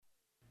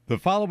The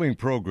following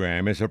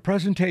program is a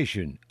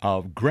presentation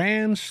of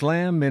Grand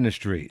Slam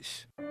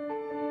Ministries.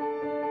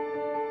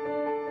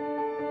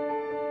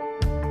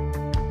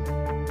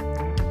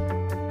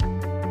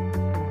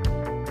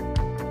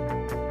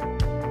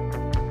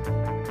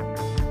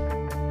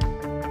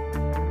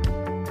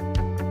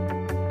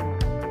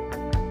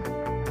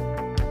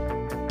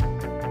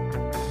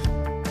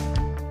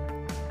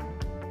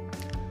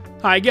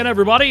 Hi again,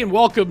 everybody, and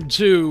welcome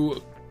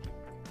to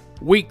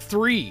Week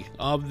 3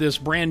 of this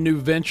brand new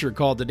venture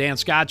called The Dan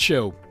Scott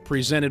Show,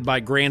 presented by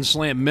Grand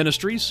Slam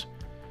Ministries.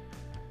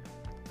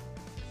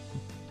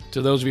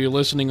 To those of you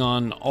listening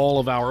on all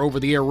of our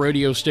over-the-air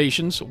radio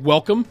stations,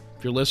 welcome.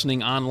 If you're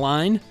listening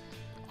online,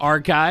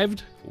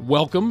 archived,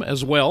 welcome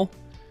as well.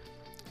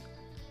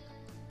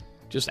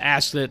 Just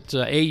ask that,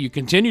 you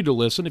continue to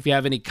listen. If you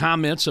have any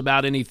comments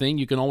about anything,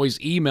 you can always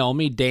email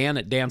me,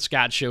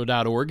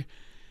 dan@danscottshow.org.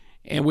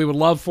 And we would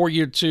love for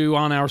you to,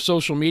 on our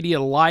social media,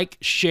 like,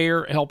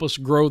 share, help us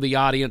grow the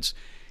audience,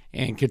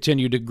 and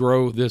continue to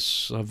grow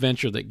this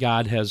venture that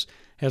God has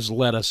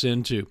led us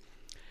into.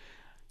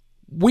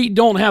 We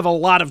don't have a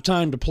lot of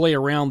time to play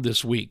around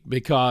this week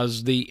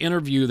because the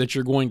interview that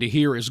you're going to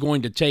hear is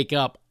going to take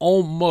up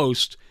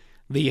almost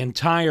the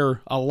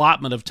entire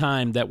allotment of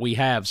time that we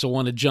have, so I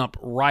want to jump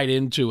right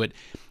into it.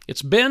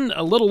 It's been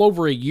a little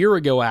over a year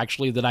ago,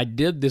 actually, that I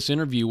did this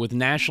interview with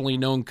nationally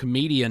known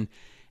comedian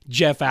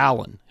Jeff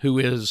Allen, who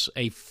is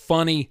a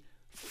funny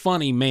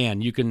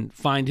man. You can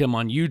find him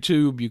on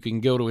YouTube. You can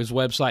go to his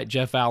website,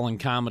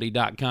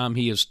 jeffallencomedy.com.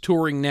 He is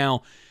touring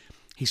now.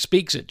 He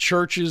speaks at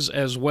churches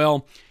as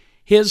well.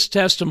 His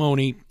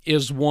testimony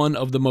is one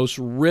of the most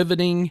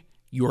riveting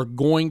you're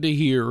going to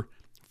hear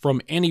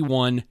from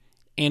anyone,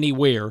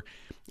 anywhere.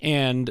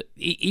 And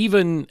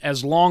even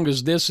as long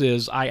as this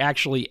is, I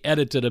actually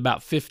edited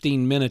about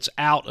 15 minutes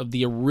out of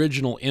the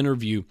original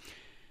interview.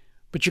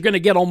 But you're going to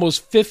get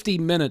almost 50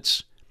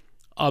 minutes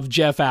of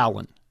Jeff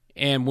Allen.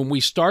 And when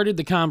we started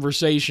the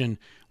conversation,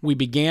 we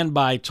began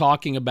by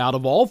talking about,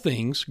 of all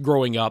things,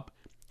 growing up,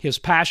 his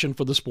passion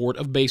for the sport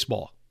of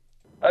baseball.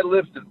 I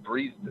lived and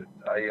breathed it.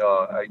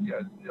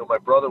 My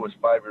brother was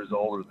 5 years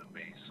older than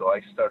me, so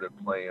I started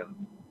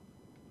playing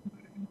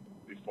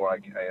before I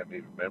had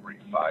maybe memory,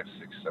 5,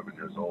 6, 7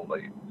 years old.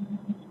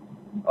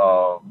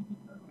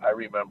 I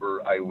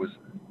remember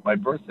my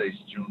birthday's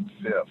June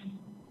 5th,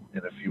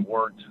 and if you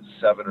weren't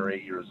 7 or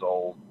 8 years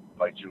old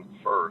by June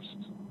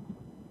 1st,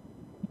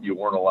 you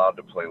weren't allowed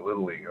to play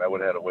Little League, and I would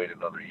have had to wait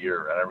another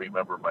year. And I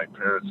remember my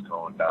parents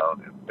going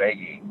down and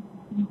begging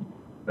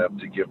them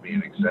to give me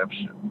an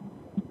exemption,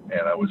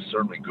 and I was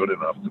certainly good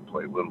enough to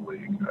play Little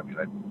League.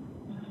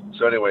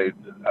 So anyway,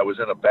 I was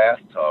in a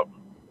bathtub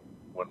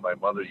when my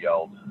mother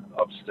yelled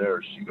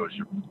upstairs. She goes,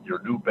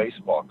 your new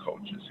baseball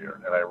coach is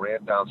here. And I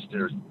ran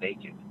downstairs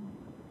naked.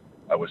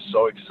 I was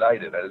so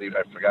excited. I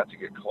forgot to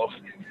get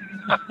clothing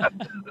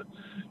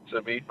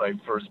to meet my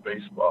first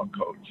baseball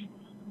coach.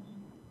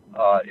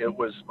 It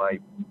was my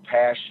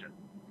passion.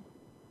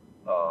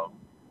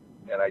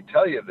 And I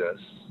tell you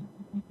this,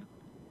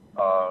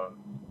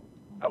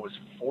 I was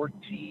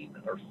 14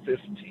 or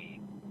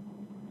 15,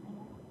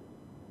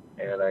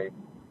 and I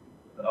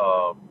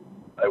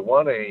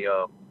won a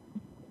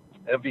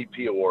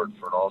MVP award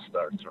for an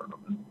all-star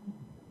tournament.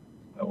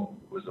 It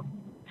was a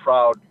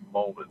proud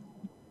moment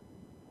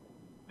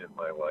in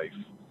my life.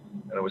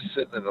 And I was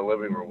sitting in the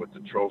living room with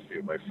the trophy,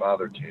 and my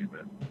father came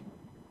in.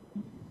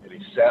 And he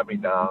sat me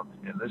down,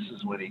 and this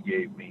is when he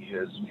gave me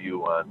his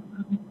view on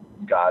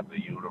God and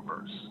the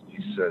universe.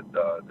 He said,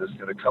 there's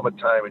going to come a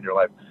time in your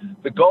life.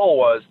 The goal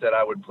was that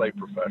I would play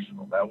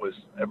professional. That was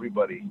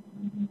everybody.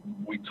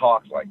 We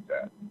talked like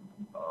that.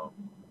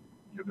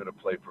 You're going to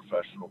play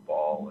professional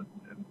ball and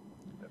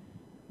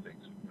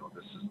things.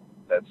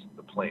 That's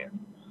the plan.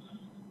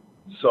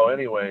 So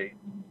anyway,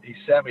 he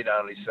sat me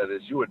down and he said,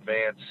 as you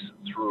advance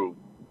through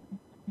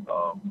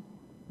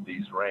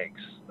these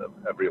ranks of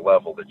every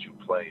level that you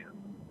play in,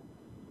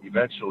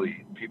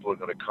 eventually people are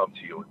going to come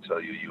to you and tell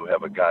you you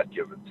have a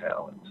God-given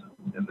talent,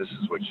 and this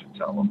is what you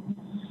tell them.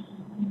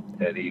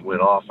 And he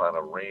went off on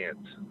a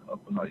rant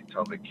of how you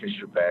tell them to kiss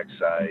your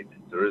backside.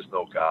 There is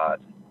no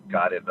God.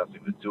 God had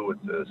nothing to do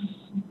with this.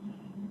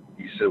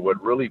 He said,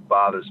 what really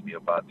bothers me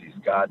about these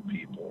God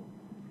people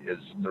is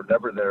they're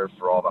never there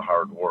for all the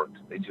hard work.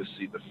 They just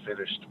see the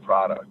finished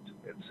product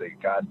and say,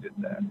 God did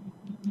that.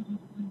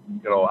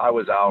 I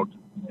was out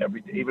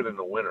every day, even in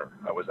the winter.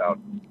 I was out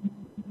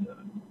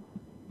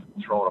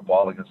throwing a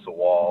ball against the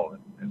wall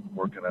and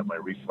working on my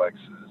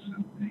reflexes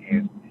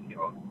and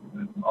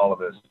all of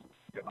this.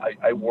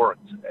 I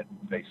worked at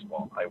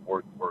baseball. I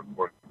worked.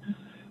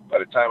 By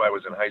the time I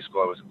was in high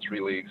school, I was in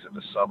 3 leagues in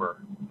the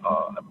summer.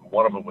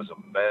 One of them was a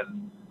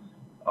men.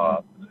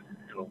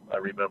 I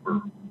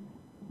remember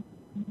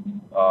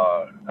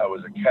I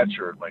was a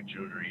catcher in my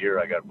junior year.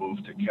 I got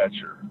moved to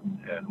catcher,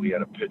 and we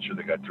had a pitcher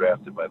that got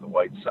drafted by the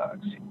White Sox.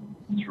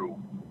 He threw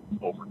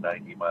over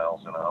 90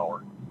 miles an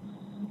hour.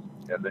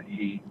 And then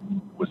he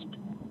was,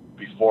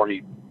 before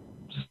he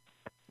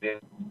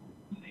went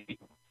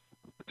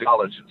to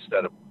college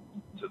instead of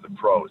to the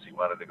pros, he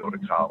wanted to go to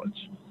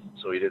college.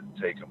 so he didn't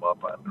take him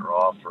up on their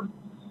offer.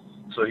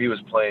 So he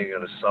was playing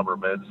in a summer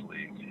men's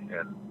league,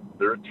 and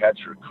their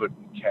catcher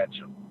couldn't catch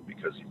him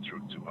because he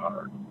threw too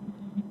hard.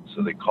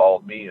 So they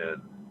called me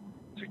in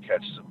to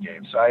catch some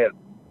games. So I had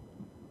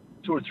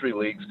 2 or 3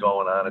 leagues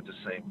going on at the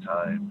same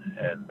time,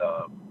 and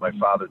my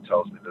father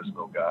tells me there's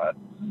no God,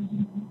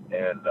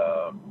 and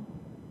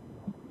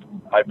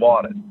I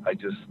bought it. I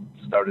just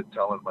started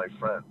telling my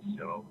friends,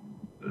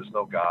 there's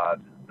no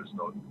God, there's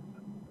no,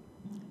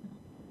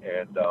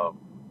 and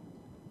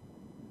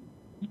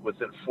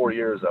within 4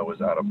 years I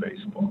was out of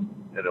baseball,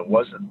 and it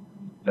wasn't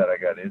that I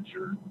got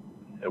injured.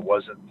 It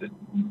wasn't that.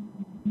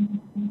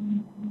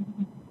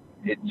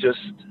 It just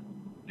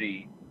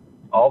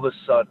all of a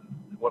sudden,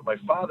 what my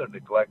father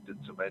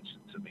neglected to mention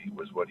to me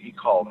was what he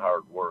called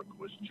hard work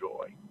was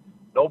joy.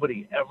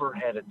 Nobody ever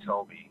had to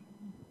tell me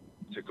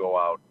to go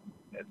out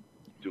and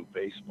do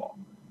baseball.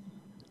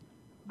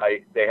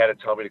 They had to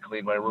tell me to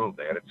clean my room.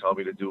 They had to tell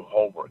me to do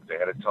homework. They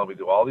had to tell me to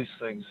do all these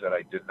things that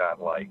I did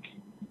not like.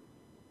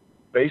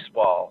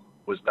 Baseball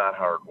was not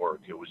hard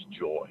work. It was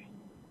joy.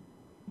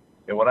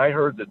 And when I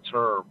heard the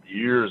term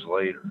years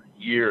later,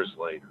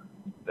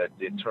 that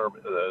the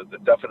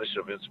definition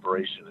of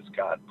inspiration is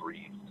God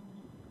breathed,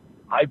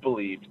 I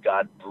believed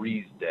God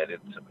breathed that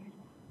into me.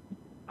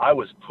 I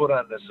was put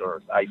on this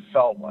earth, I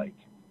felt like,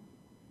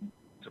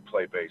 to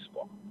play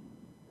baseball.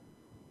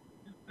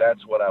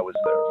 That's what I was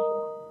there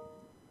for.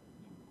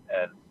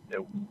 And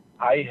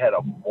I had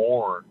a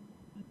mourn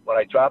when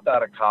I dropped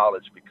out of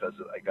college because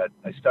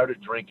I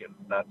started drinking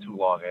not too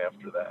long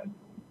after that.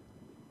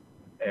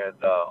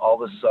 And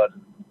all of a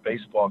sudden,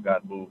 baseball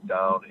got moved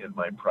down in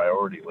my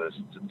priority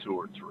list to 2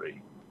 or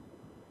 3.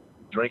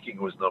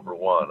 Drinking was number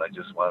 1. I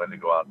just wanted to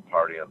go out and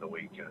party on the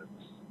weekends.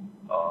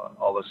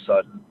 All of a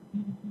sudden,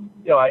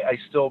 I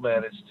still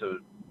managed to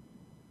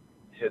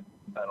hit,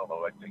 I don't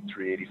know, I think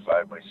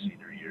 385 my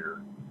senior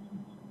year,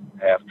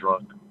 half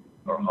drunk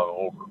or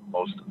hungover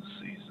most of the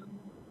season.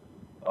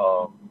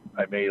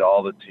 I made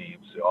all the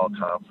teams, the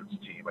all-conference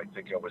team. I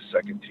think I was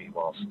second team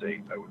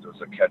all-state. I was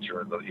a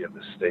catcher in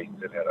the state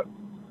that had a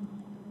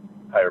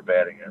higher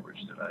batting average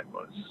than I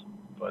was.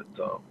 But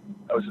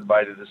I was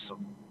invited to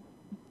some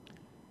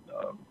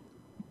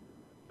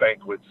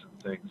banquets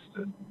and things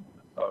that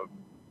the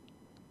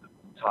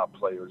top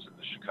players in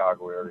the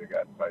Chicago area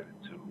got invited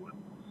to. And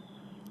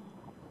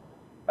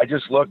I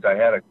just looked. I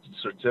had a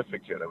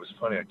certificate. It was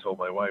funny. I told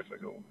my wife,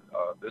 I go,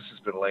 this has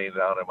been laying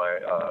down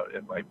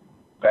in my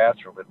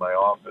bathroom in my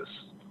office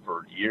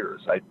for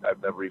years.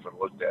 I've never even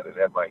looked at it.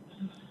 It had my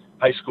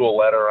high school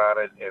letter on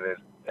it, and it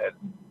had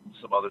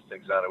some other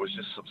things on it. It was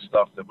just some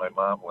stuff that my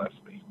mom left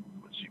me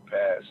when she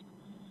passed.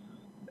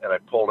 And I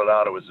pulled it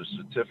out. It was a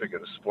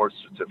certificate, a sports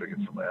certificate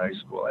from my high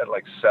school. I had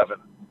like 7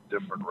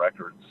 different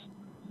records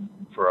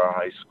for our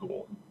high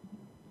school.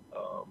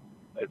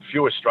 I had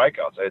fewest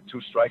strikeouts. I had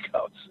 2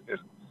 strikeouts.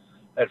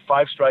 I had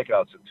 5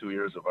 strikeouts in 2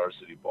 years of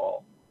varsity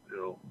ball.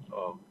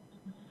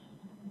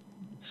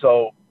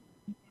 So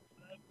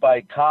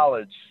by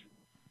college,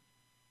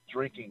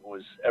 drinking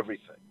was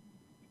everything.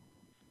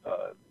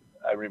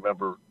 I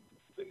remember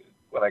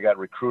when I got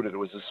recruited, it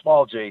was a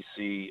small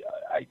JC.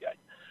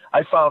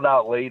 I found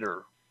out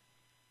later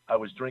I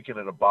was drinking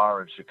in a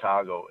bar in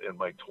Chicago in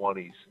my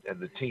 20s, and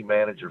the team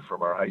manager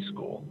from our high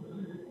school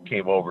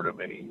came over to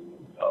me,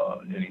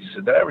 and he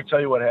said, "Did I ever tell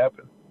you what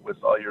happened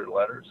with all your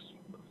letters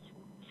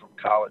from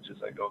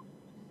colleges?" I go,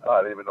 "Oh,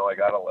 I didn't even know I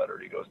got a letter."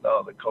 He goes,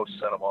 "No, the coach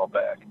sent them all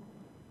back."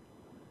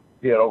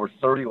 He had over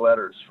 30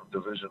 letters from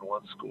Division I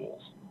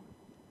schools,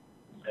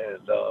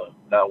 and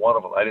not one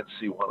of them, I didn't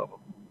see one of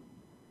them.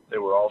 They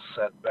were all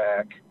sent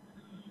back.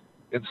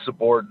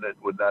 Insubordinate,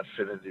 would not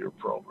fit into your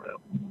program.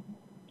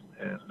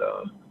 And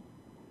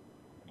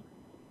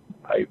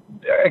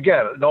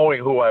again, knowing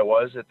who I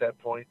was at that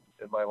point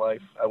in my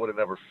life, I would have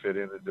never fit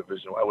in a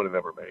division. I would have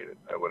never made it.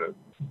 I would have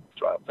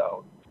dropped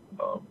out.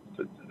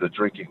 The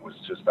drinking was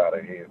just out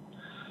of hand.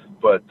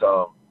 But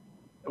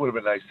it would have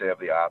been nice to have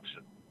the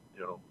option,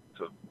 to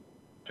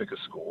pick a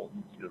school,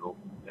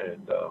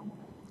 and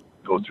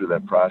go through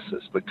that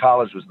process. But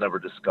college was never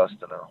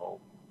discussed in our home.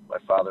 My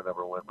father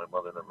never went. My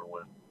mother never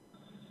went.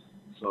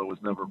 So it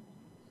was never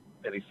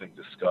anything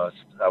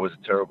discussed. I was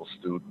a terrible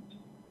student.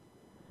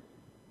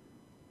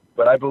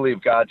 But I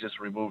believe God just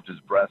removed his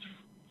breath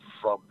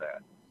from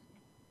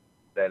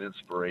that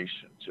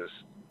inspiration.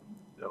 Just,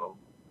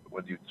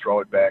 when you throw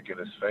it back in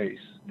his face,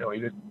 he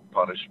didn't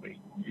punish me.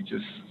 He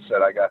just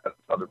said, I got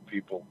other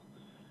people.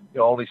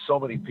 Only so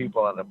many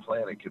people on the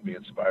planet can be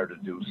inspired to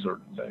do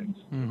certain things.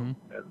 Mm-hmm.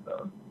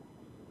 And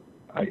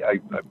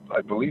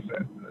I believe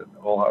that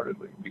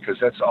wholeheartedly, because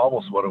that's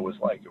almost what it was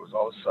like. It was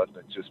all of a sudden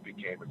it just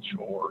became a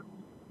chore,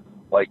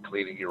 like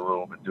cleaning your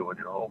room and doing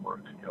your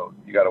homework.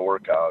 You got to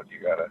work out. You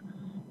got to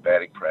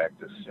batting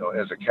practice.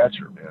 As a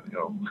catcher, man,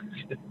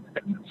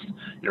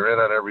 you're in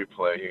on every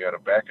play. You got to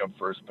back up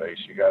first base.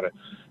 You got to,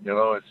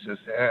 it's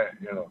just,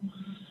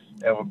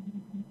 And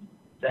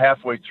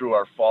halfway through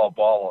our fall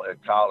ball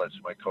at college,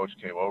 my coach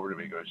came over to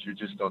me and goes, "You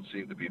just don't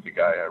seem to be the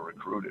guy I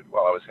recruited."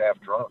 Well, I was half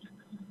drunk.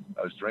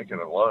 I was drinking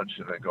at lunch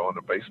and then going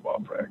to baseball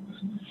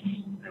practice.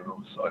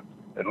 So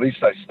at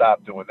least I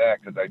stopped doing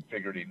that because I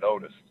figured he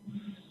noticed,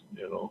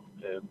 and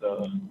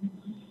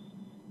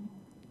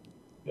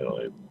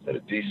I had a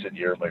decent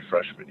year my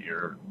freshman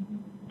year,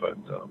 but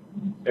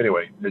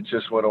anyway, it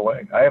just went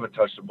away. I haven't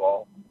touched a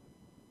ball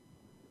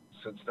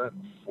since then,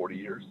 40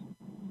 years.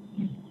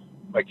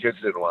 My kids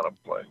didn't want to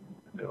play,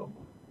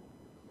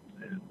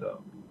 and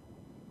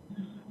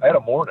I had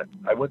a morning.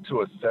 I went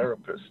to a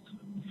therapist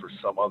for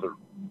some other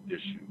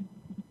issue,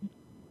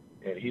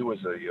 and he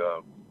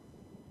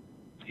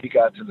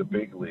got to the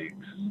big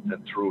leagues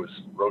and threw his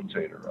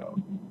rotator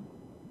out,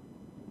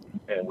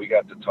 and we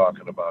got to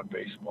talking about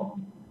baseball.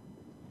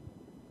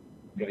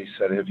 And he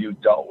said, "Have you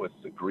dealt with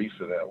the grief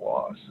of that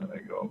loss?" And I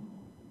go,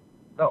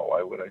 "No,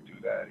 why would I do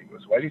that?" He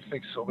goes, "Why do you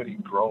think so many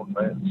grown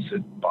men sit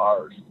in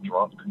bars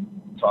drunk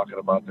talking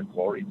about the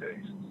glory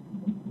days?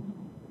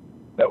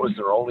 That was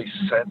their only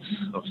sense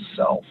of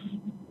self."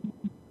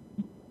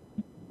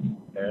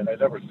 And I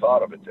never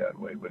thought of it that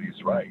way, but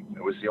he's right.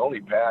 It was the only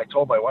path. I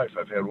told my wife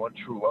I've had one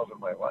true love in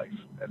my life,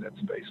 and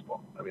that's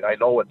baseball. I mean, I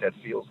know what that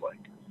feels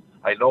like.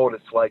 I know what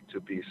it's like to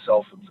be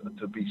so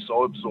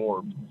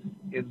absorbed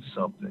in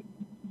something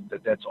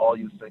that that's all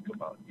you think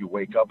about. You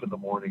wake up in the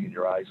morning and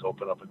your eyes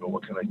open up and go,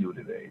 "What can I do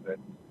today?" And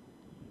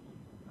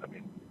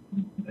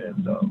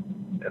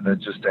then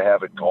just to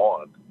have it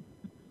gone.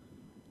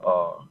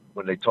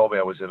 When they told me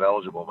I was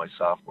ineligible my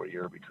sophomore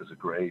year because of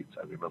grades,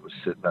 I remember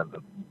sitting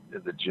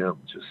in the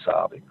gym just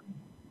sobbing.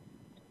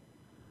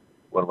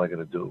 What am I going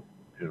to do?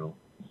 And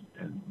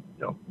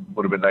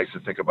would have been nice to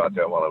think about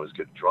that while I was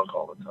getting drunk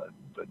all the time.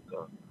 But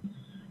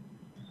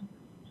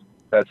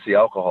that's the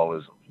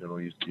alcoholism.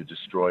 You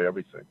destroy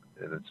everything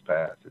in its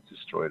path. It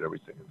destroyed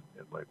everything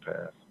in my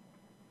path.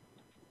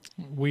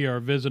 We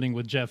are visiting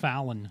with Jeff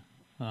Allen,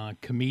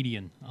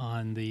 comedian,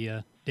 on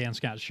the Dan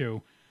Scott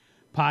Show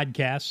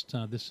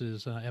podcast. This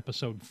is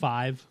episode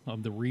 5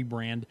 of the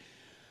rebrand.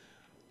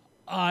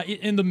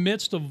 In the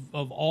midst of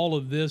all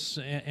of this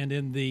and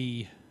in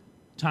the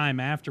time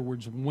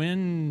afterwards,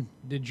 when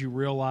did you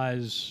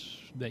realize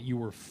that you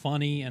were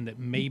funny and that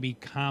maybe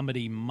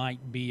comedy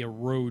might be a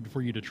road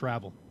for you to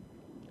travel?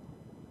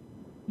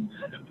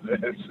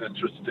 That's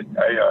interesting.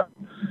 I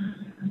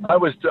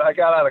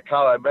got out of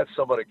college. I met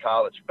somebody at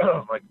college,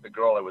 like the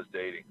girl I was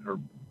dating. Her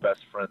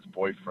best friend's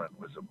boyfriend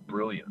was a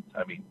brilliant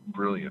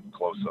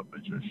close-up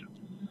magician.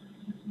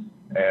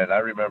 And I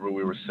remember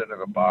we were sitting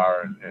in a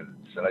bar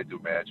and said, "I do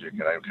magic,"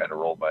 and I kind of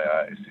rolled my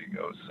eyes. He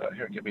goes,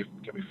 "Here, give me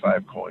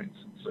 5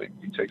 coins." So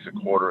he takes a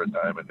quarter, a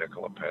dime, a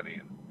nickel, a penny,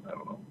 and I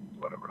don't know,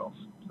 whatever else,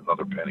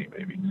 another penny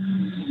maybe.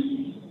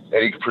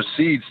 And he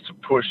proceeds to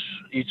push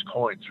each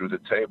coin through the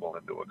table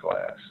into a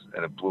glass,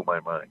 and it blew my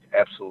mind.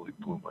 Absolutely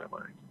blew my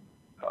mind.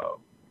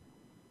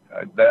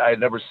 I had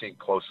never seen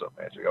close-up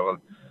magic. I was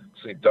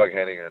seeing Doug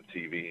Henning on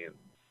TV and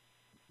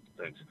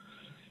things.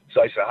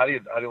 So I said, "How do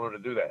you learn to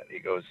do that?" He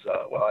goes,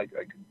 "Well,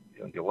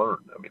 you learn."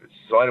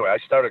 So anyway, I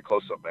started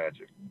close-up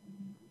magic,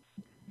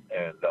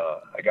 and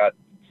I got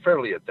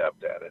fairly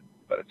adept at it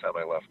by the time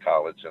I left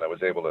college, and I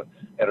was able to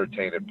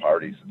entertain at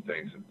parties and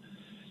things. And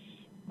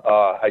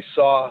I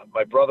saw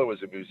my brother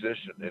was a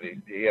musician,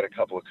 and he had a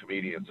couple of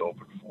comedians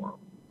open for him,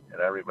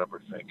 and I remember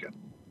thinking,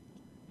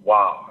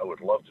 "Wow, I would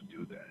love to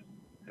do that."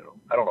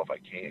 I don't know if I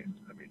can.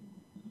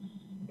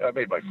 I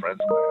made my friends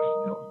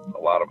laugh. A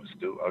lot of us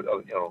do.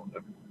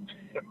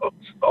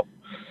 So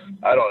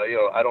I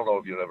don't know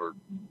if you'll ever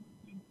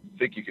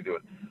think you can do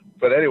it.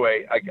 But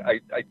anyway,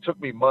 I took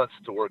me months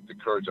to work the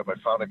courage up. I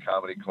found a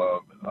comedy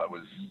club. I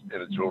was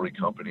in a jewelry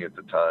company at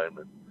the time,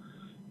 and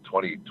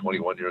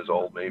 21 years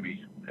old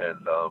maybe,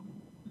 and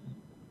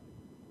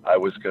I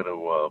was going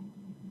to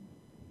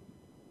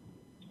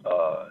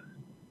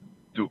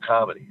do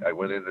comedy. I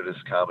went into this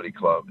comedy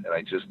club, and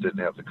I just didn't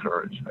have the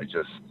courage. I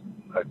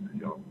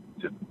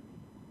didn't.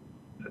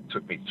 It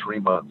took me 3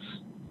 months,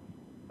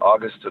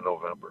 August to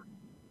November,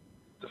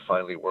 to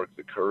finally work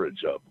the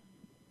courage up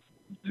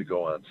to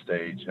go on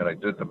stage. And I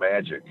did the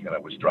magic, and I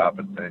was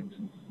dropping things.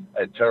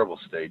 I had terrible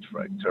stage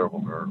fright,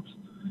 terrible nerves.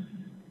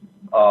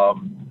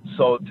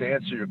 So to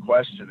answer your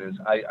question is,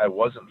 I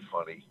wasn't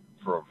funny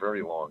for a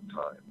very long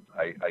time.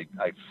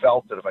 I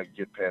felt that if I could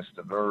get past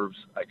the nerves,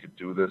 I could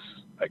do this.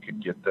 I could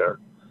get there.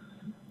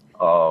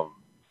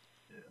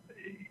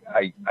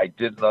 I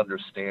didn't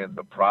understand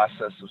the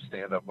process of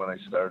stand-up when I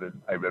started.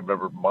 I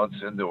remember months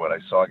into it, I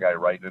saw a guy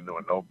writing into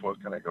a notebook,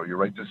 and I go, "You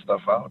write this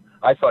stuff out?"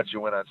 I thought you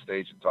went on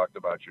stage and talked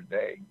about your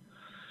day.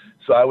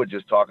 So I would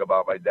just talk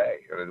about my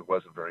day, and it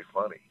wasn't very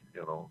funny.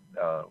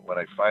 When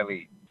I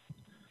finally,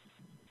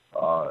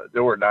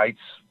 there were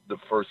nights the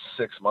first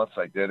 6 months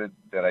I did it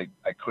that I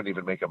couldn't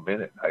even make a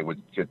minute. I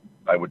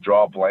would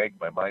draw a blank.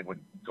 My mind would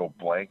go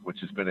blank,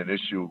 which has been an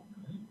issue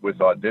with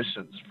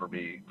auditions for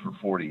me for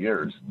 40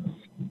 years.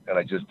 And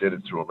I just did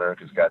it through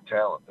America's Got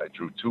Talent. I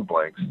drew 2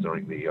 blanks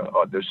during the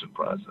audition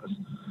process.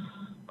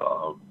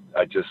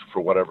 I just,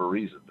 for whatever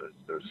reason,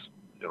 there's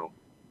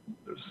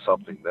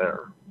something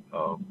there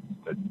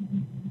that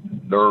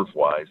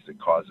nerve-wise that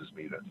causes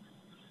me to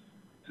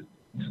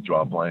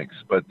draw blanks.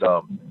 But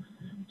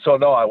So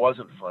no, I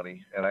wasn't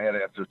funny. And I had,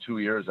 after 2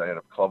 years, I had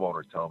a club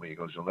owner tell me, he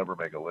goes, "You'll never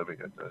make a living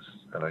at this."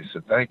 And I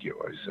said, "Thank you."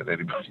 I said,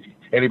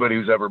 anybody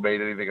who's ever made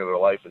anything of their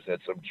life has had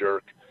some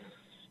jerk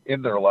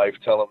in their life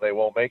tell them they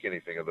won't make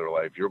anything of their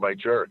life. You're my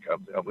jerk.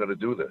 I'm going to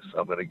do this.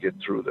 I'm going to get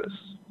through this.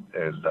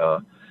 And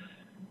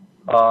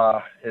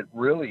it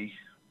really,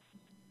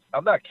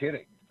 I'm not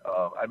kidding.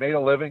 I made a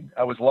living.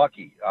 I was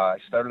lucky. I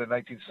started in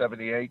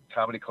 1978.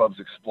 Comedy clubs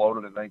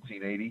exploded in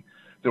 1980.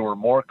 There were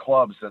more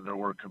clubs than there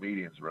were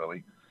comedians,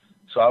 really.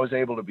 So I was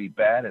able to be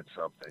bad at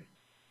something.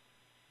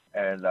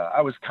 And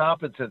I was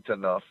competent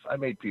enough. I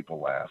made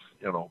people laugh,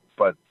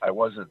 but I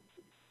wasn't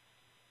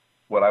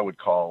what I would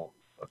call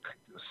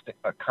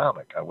a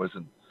comic. I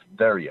wasn't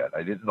there yet.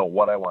 I didn't know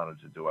what I wanted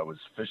to do. I was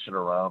fishing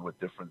around with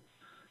different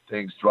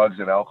things, drugs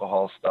and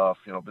alcohol stuff,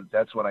 but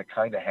that's when I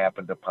kind of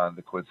happened upon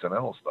the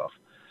coincidental stuff.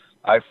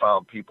 I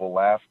found people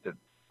laughed at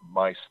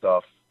my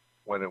stuff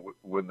when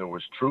there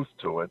was truth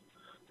to it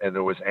and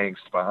there was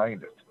angst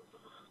behind it.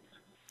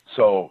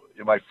 So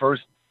my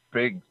first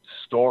big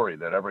story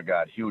that ever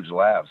got huge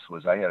laughs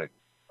was I had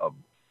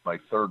my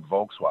third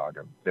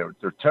Volkswagen. They're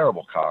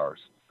terrible cars.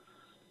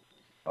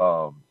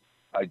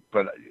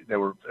 But it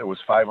was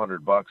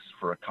 $500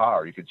 for a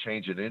car. You could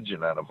change an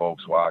engine on a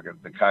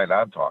Volkswagen, the kind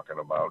I'm talking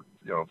about,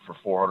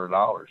 for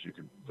 $400.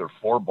 They're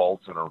 4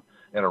 bolts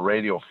and a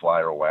radio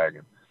flyer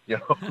wagon.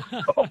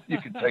 So you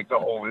can take the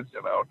whole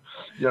engine out,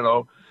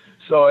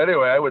 So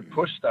anyway, I would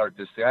push start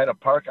this thing. I had to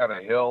park on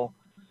a hill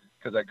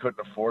because I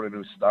couldn't afford a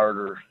new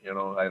starter.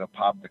 I had to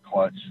pop the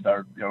clutch,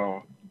 start,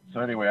 So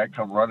anyway, I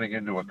come running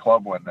into a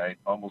club one night,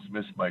 almost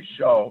missed my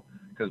show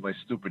because my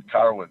stupid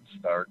car wouldn't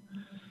start.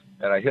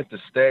 And I hit the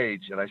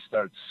stage and I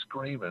started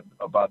screaming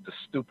about the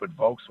stupid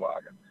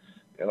Volkswagen.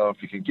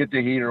 If you can get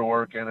the heater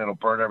working, it'll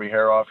burn every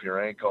hair off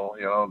your ankle.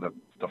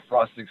 The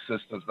frosting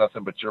system's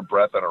nothing but your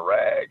breath on a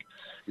rag.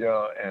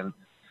 And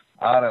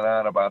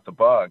on about the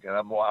bug. And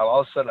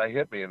all of a sudden I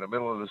hit me in the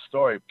middle of the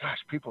story. Gosh,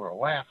 people are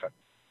laughing.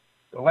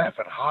 They're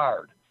laughing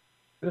hard.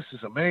 This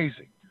is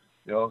amazing.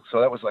 So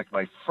that was like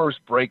my first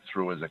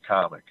breakthrough as a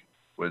comic.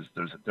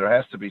 There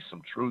has to be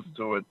some truth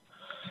to it,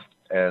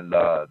 and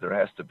there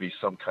has to be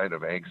some kind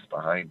of angst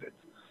behind it.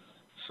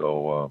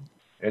 So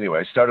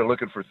anyway, I started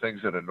looking for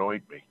things that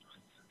annoyed me,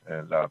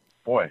 and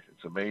boy,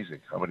 it's amazing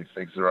how many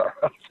things there are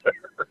out there.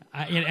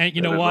 And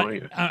you know what?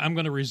 I'm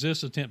going to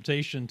resist the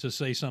temptation to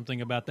say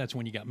something about that's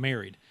when you got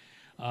married,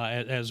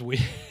 as we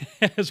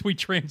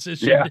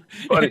transitioned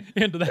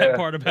into that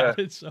part about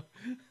it. So,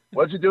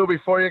 what'd you do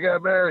before you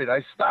got married?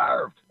 I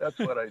starved. That's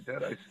what I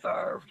did. I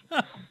starved.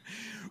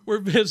 We're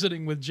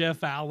visiting with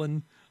Jeff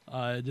Allen,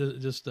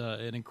 just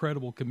an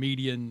incredible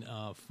comedian,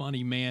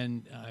 funny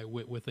man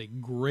with a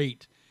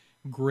great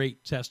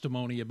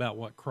testimony about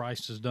what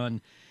Christ has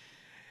done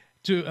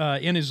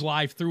in his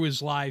life, through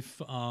his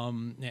life,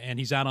 and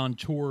he's out on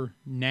tour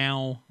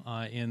now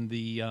in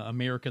the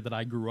America That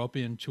I Grew Up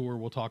In tour.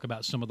 We'll talk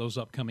about some of those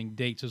upcoming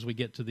dates as we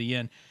get to the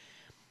end.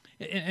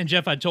 And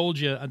Jeff, I told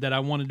you that I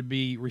wanted to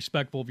be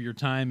respectful of your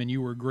time, and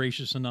you were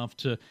gracious enough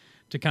to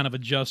kind of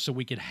adjust so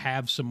we could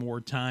have some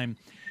more time.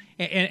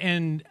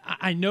 And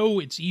I know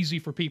it's easy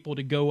for people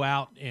to go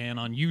out and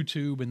on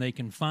YouTube and they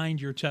can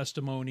find your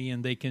testimony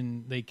and they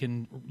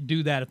can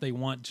do that if they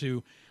want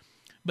to.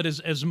 But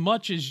as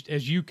much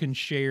as you can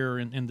share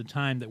in the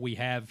time that we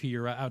have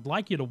here, I'd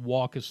like you to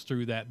walk us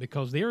through that,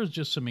 because there is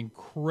just some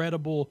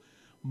incredible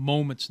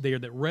moments there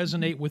that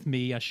resonate with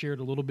me. I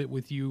shared a little bit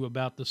with you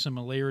about the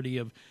similarity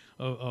of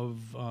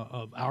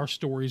our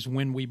stories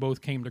when we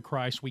both came to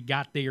Christ. We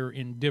got there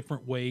in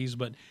different ways,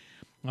 but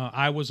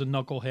I was a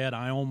knucklehead.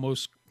 I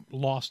almost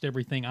lost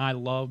everything I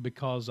love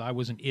because I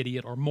was an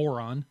idiot or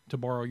moron, to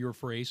borrow your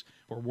phrase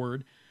or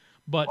word.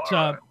 But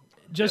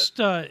I'm just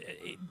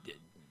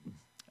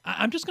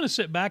going to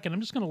sit back and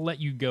I'm just going to let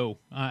you go.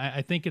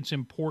 I think it's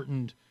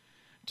important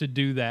to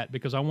do that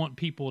because I want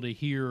people to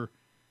hear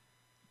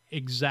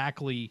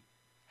exactly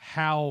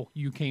how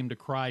you came to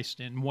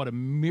Christ and what a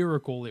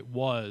miracle it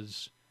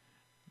was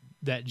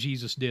that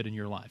Jesus did in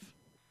your life.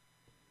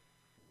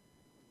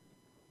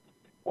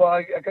 Well,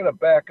 I got to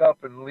back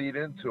up and lead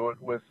into it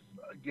with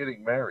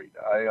getting married.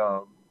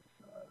 I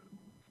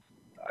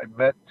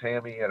met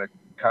Tammy at a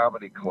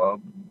comedy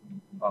club.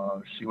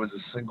 She was a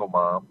single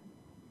mom.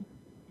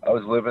 I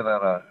was living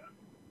I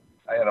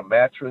had a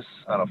mattress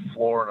on a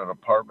floor in an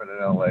apartment in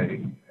LA,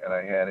 and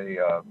I had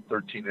a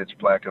 13-inch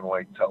black and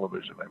white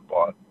television I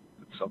bought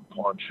at some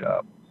pawn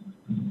shop.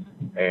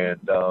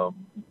 And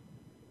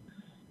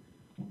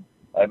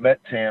I met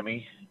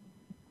Tammy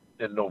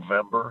in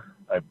November.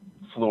 I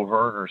flew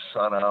her and her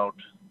son out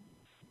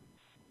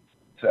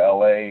to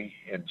LA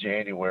in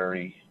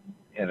January,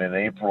 and in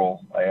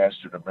April I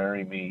asked her to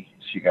marry me.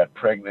 She got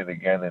pregnant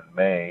again in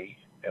May,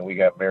 and we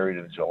got married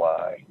in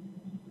July.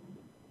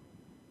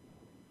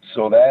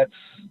 So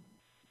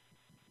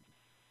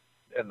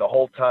and the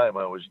whole time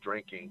I was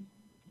drinking.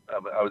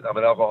 I'm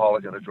an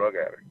alcoholic and a drug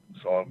addict,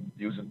 so I'm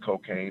using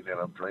cocaine and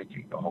I'm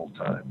drinking the whole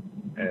time.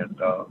 And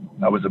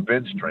I was a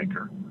binge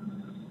drinker.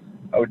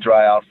 I would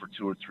dry out for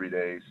 2 or 3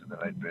 days, and then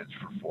I'd binge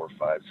for 4,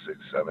 5, 6,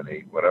 7,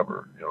 8,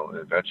 whatever.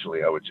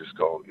 Eventually I would just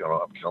go,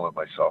 I'm killing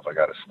myself. I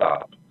got to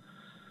stop.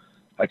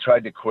 I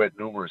tried to quit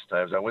numerous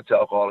times. I went to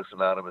Alcoholics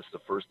Anonymous the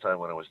first time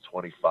when I was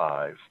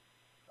 25.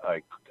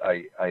 I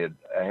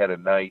had a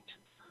night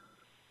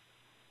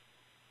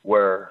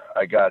where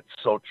I got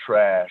so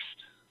trashed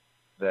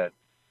that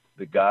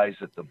the guys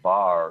at the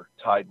bar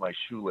tied my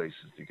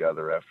shoelaces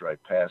together after I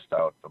passed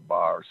out at the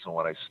bar. So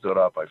when I stood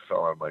up, I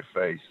fell on my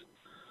face.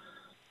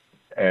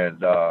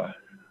 And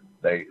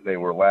they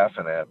were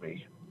laughing at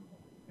me,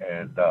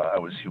 and I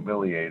was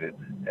humiliated.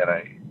 And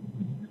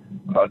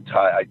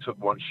I took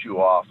one shoe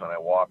off, and I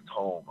walked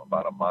home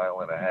about 1.5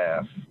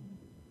 miles,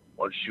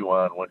 one shoe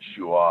on, one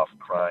shoe off,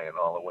 crying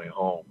all the way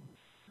home.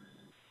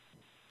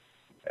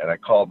 And I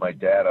called my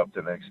dad up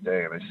the next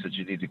day, and I said,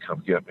 "You need to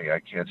come get me. I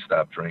can't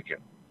stop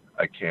drinking.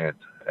 I can't."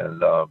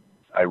 And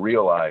I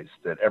realized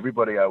that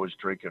everybody I was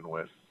drinking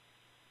with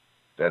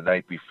that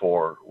night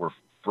before were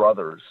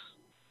brothers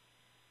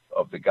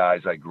of the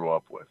guys I grew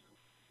up with.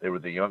 They were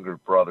the younger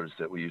brothers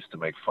that we used to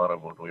make fun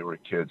of when we were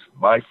kids.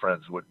 My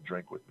friends wouldn't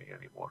drink with me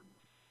anymore,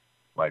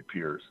 my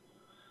peers.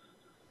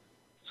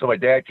 So my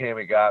dad came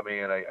and got me,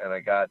 and I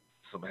got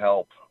some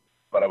help,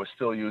 but I was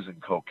still using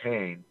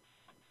cocaine.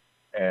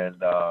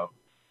 And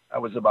I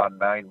was about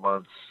 9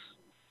 months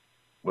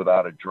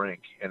without a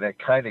drink, and that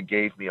kind of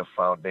gave me a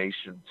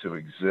foundation to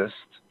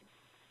exist.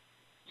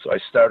 So I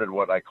started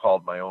what I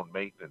called my own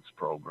maintenance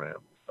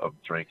program of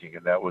drinking,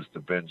 and that was the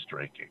binge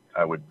drinking.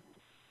 I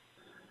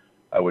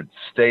would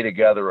stay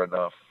together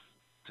enough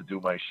to do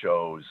my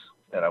shows,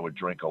 and I would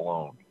drink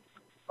alone.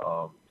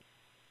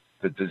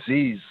 The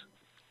disease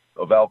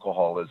of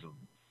alcoholism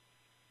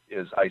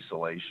is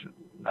isolation.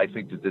 I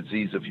think the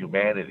disease of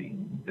humanity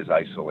is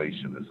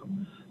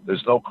isolationism.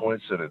 There's no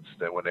coincidence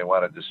that when they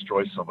want to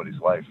destroy somebody's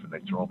life and they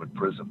throw them in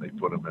prison, they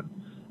put them in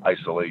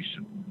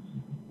isolation.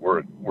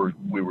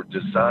 We were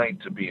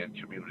designed to be in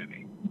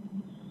community.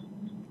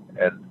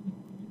 And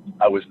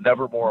I was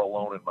never more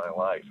alone in my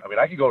life. I mean,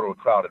 I could go to a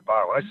crowded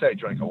bar. When I say I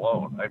drank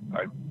alone,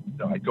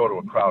 I'd go to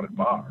a crowded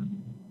bar.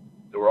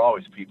 There were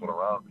always people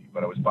around me,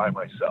 but I was by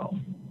myself.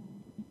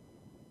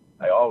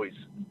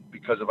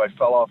 Because if I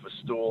fell off a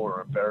stool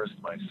or embarrassed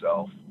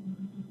myself,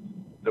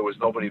 there was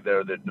nobody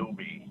there that knew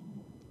me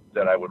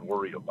that I would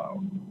worry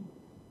about.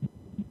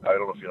 I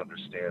don't know if you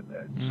understand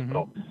that. Mm-hmm.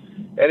 So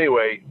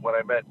anyway, when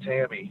I met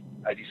Tammy,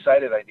 I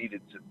decided I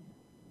needed to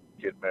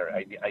get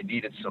married. I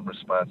needed some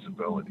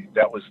responsibility.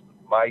 That was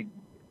my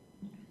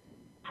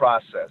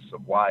process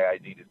of why I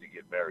needed to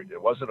get married.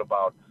 It wasn't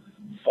about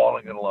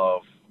falling in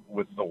love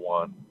with the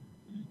one,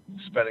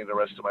 spending the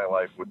rest of my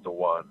life with the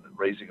one,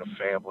 raising a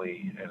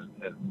family,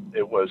 and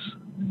it was,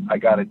 I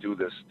got to do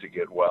this to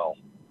get well.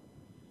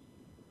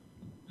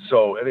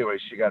 So anyway,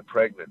 she got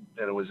pregnant,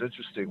 and it was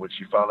interesting when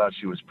she found out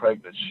she was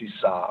pregnant, she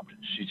sobbed.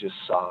 She just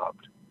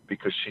sobbed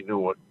because she knew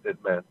what it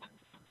meant.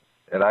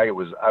 And I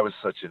was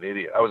such an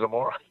idiot. I was a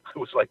moron. I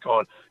was like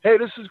going, "Hey,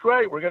 this is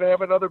great. We're going to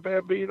have another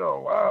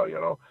bambino. Wow,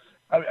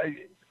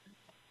 I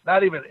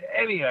not even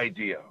any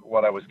idea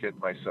what I was getting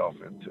myself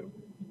into."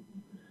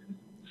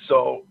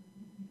 So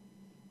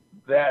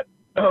that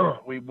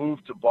we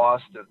moved to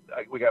Boston.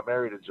 We got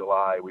married in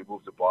July. We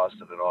moved to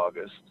Boston in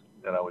August,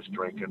 and I was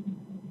drinking.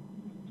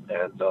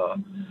 And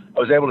I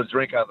was able to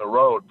drink on the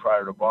road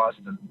prior to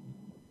Boston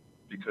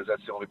because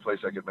that's the only place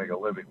I could make a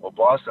living. Well,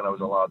 Boston, I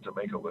was allowed to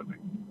make a living.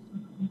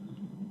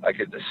 I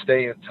could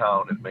stay in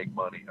town and make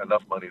money,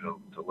 enough money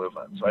to live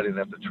on, so I didn't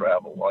have to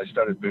travel. Well, I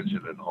started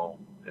binging at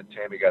home, and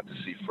Tammy got to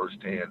see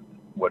firsthand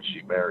what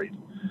she married.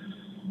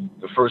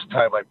 The first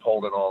time I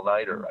pulled an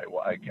all-nighter,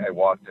 I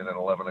walked in at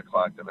 11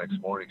 o'clock the next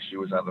morning. She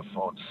was on the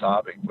phone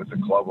sobbing with the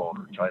club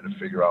owner, trying to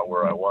figure out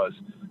where I was.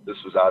 This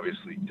was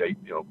obviously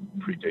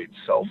predate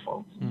cell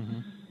phones. Mm-hmm.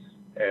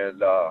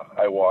 And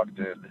I walked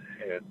in,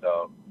 and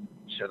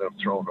she ended up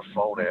throwing the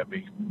phone at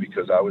me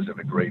because I was in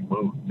a great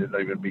mood. Didn't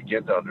even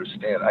begin to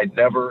understand. I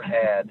never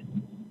had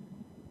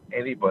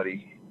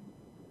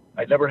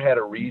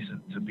a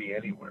reason to be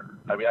anywhere.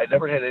 I mean, I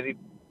never had any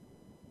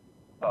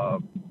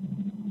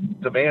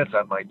demands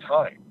on my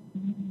time.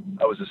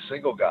 I was a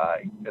single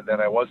guy, and then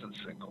I wasn't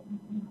single.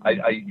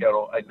 I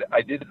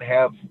didn't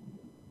have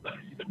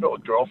a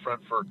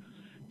girlfriend for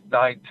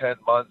 9-10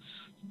 months,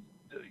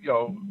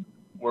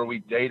 where we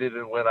dated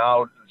and went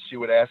out, and she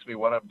would ask me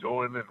what I'm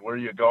doing and where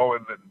you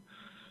going, and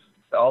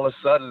all of a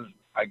sudden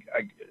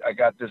I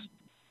got this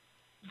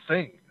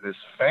thing, this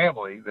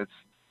family that's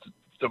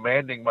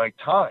demanding my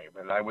time,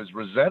 and I was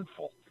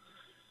resentful.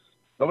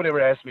 Nobody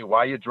ever asked me, "Why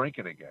are you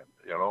drinking again?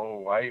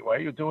 Why are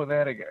you doing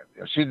that again?"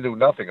 She knew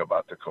nothing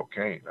about the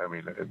cocaine. I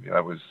mean,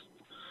 I was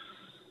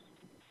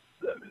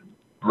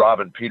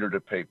robbing Peter to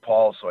pay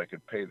Paul so I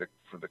could pay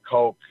for the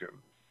coke.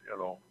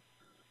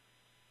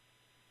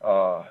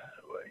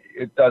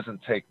 It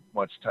doesn't take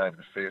much time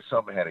to figure.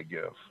 Something had to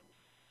give.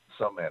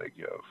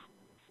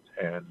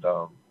 And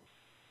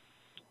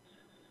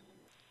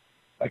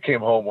I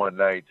came home one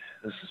night.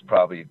 This is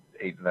probably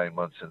 8, 9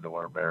 months into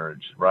our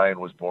marriage. Ryan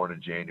was born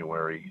in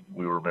January.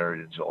 We were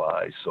married in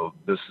July. So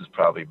this is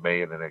probably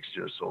May of the next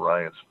year. So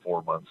Ryan's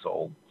 4 months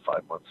old,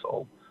 5 months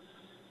old.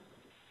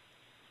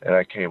 And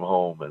I came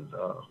home and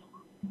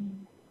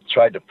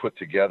tried to put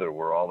together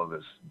where all of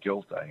this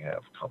guilt I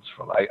have comes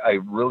from. I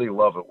really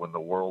love it when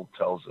the world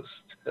tells us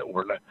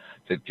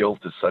that guilt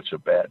is such a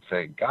bad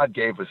thing. God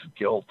gave us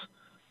guilt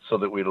so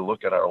that we to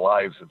look at our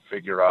lives and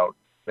figure out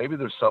maybe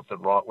there's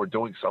something wrong. We're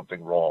doing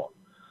something wrong.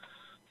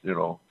 You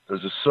know,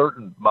 there's a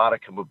certain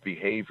modicum of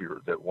behavior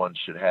that one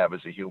should have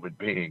as a human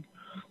being.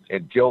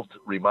 And guilt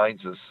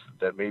reminds us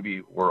that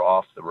maybe we're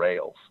off the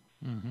rails.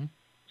 Mm-hmm.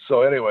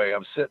 So anyway,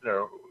 I'm sitting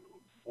there.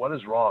 What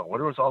is wrong?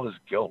 What is all this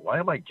guilt? Why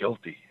am I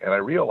guilty? And I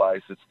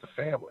realized it's the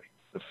family.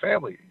 The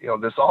family, you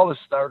know, all this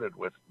started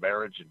with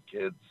marriage and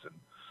kids and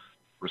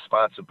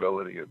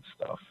responsibility and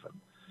stuff.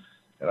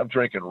 And I'm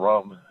drinking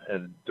rum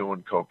and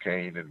doing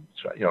cocaine and,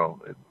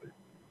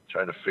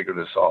 trying to figure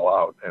this all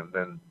out. And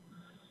then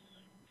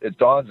it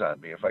dawns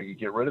on me, if I could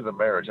get rid of the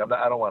marriage, I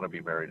don't want to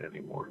be married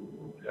anymore.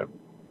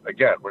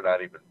 Again, we're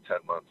not even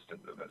 10 months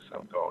into this.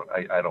 I'm going,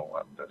 I don't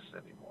want this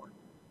anymore.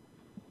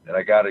 And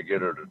I got to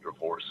get her to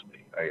divorce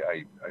me.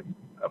 I'm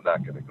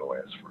not going to go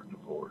ask for a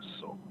divorce.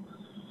 So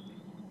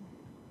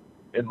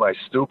in my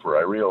stupor,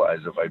 I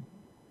realized if I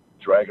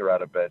drag her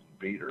out of bed and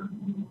beat her,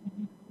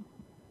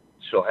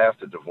 she'll have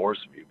to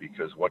divorce me,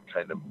 because what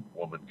kind of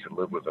woman can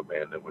live with a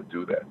man that would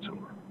do that to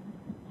her?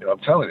 You know, I'm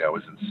telling you, I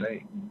was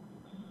insane.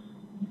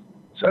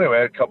 So anyway,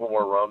 I had a couple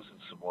more rums and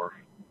some more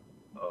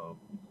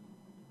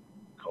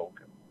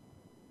coke, and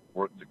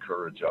worked the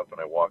courage up,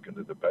 and I walk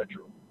into the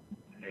bedroom.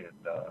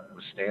 And I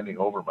was standing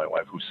over my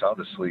wife, who's sound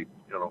asleep,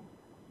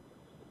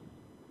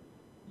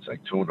 it's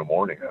like 2 a.m,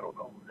 I don't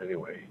know.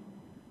 Anyway,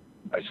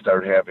 I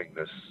start having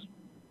this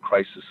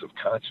crisis of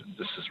conscience.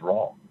 This is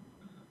wrong.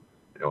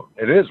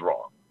 It is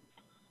wrong,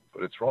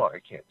 but it's wrong. I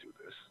can't do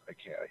this. I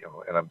can't,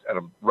 and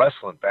I'm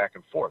wrestling back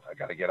and forth. I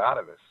got to get out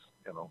of this,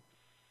 and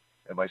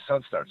my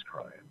son starts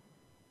crying.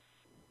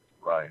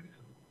 Ryan,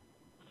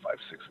 he's 5,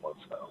 6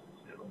 months now,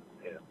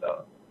 and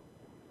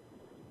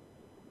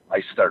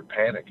I start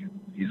panicking.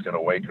 He's going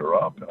to wake her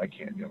up, and I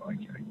can't,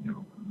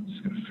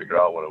 just going to figure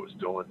out what I was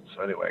doing.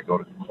 So anyway, I go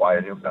to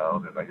quiet him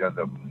down, and I end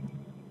up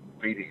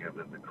beating him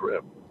in the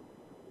crib.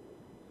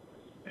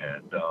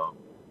 And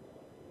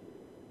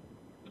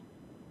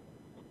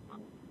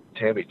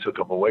Tammy took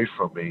him away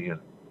from me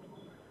and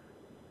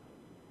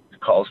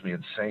calls me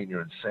insane.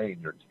 You're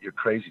insane. You're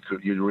crazy.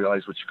 You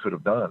realize what you could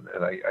have done?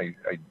 And I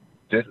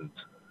didn't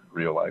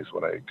realize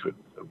what I could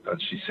have done.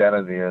 She sat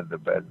on the end of the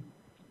bed,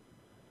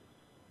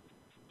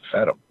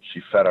 fed him.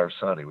 She fed our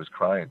son. He was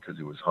crying because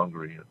he was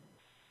hungry, and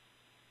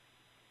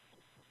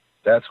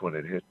that's when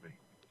it hit me.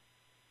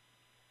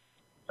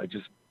 I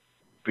just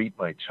beat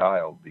my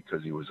child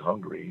because he was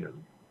hungry,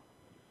 and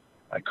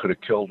I could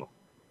have killed him.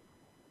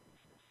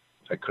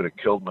 I could have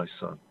killed my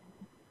son.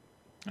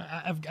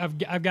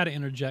 I've got to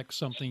interject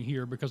something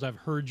here, because I've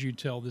heard you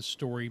tell this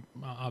story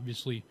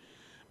obviously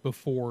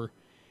before,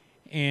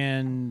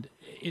 and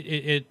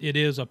it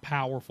is a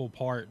powerful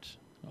part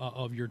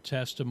of your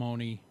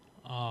testimony.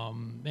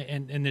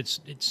 And it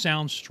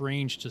sounds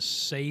strange to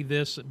say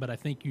this, but I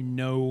think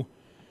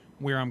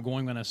where I'm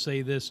going when I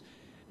say this.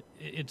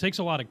 It takes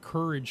a lot of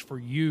courage for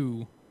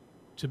you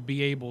to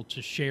be able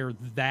to share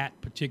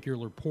that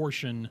particular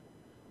portion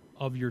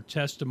of your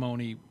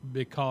testimony,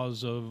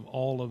 because of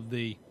all of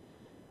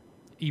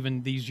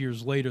even these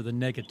years later, the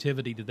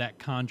negativity that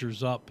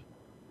conjures up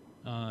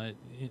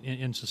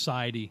in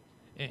society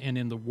and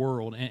in the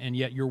world, and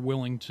yet you're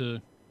willing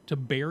to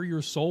bare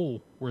your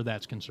soul where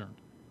that's concerned.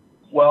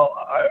 Well,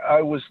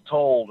 I was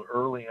told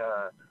early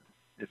on,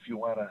 if you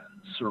want to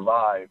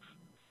survive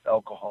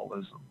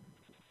alcoholism,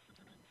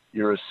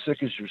 you're as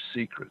sick as your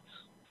secrets.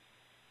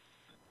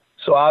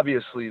 So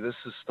obviously, this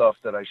is stuff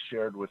that I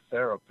shared with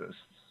therapists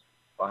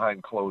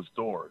behind closed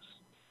doors.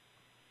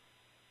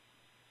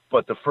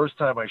 But the first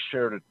time I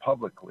shared it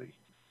publicly,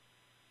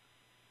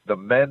 the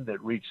men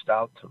that reached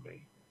out to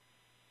me,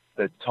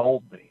 that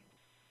told me,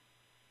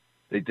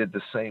 they did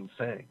the same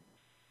thing.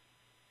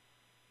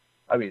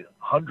 I mean,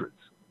 hundreds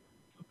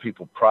of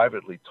people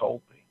privately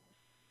told me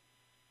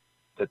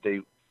that they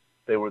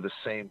were the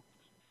same,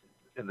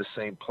 in the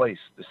same place,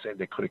 the same.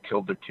 They could have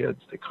killed their kids.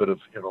 They could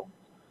have,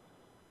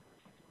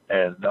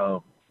 and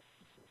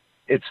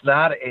it's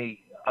not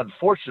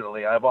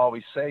unfortunately, I've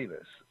always say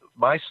this,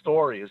 my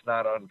story is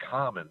not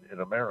uncommon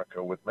in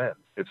America with men.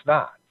 It's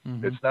not.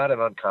 Mm-hmm. It's not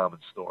an uncommon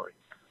story.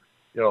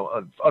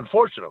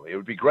 Unfortunately, it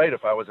would be great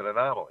if I was an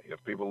anomaly,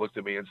 if people looked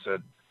at me and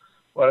said,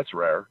 well, that's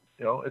rare.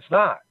 It's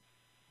not.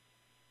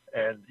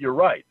 And you're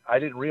right. I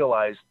didn't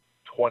realize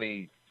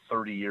 20,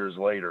 30 years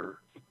later,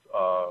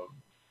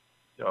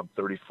 I'm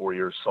 34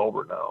 years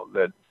sober now,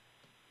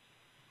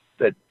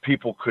 that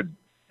people could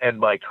end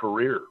my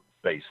career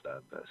based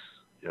on this.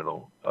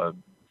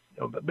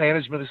 But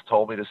management has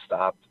told me to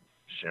stop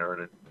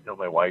sharing it.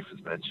 My wife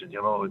has mentioned,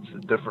 it's a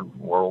different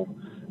world,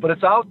 but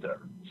it's out there.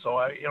 So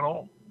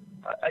I'm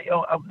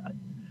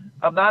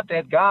not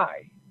that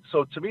guy.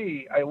 So to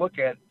me, I look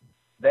at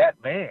that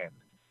man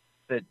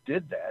that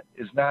did that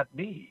is not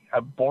me.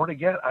 I'm born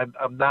again.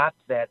 I'm not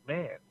that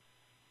man.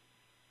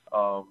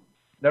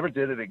 Never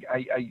did it.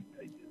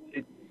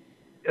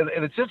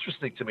 And it's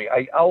interesting to me.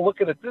 I'll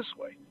look at it this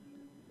way.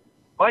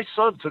 My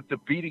son took the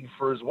beating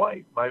for his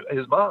wife,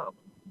 his mom.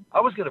 I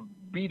was going to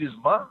beat his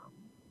mom,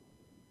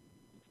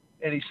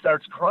 and he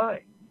starts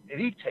crying, and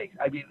he takes.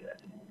 I mean,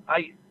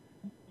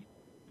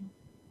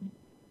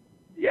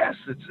 yes,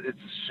 it's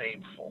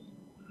shameful.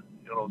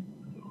 You know,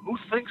 who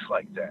thinks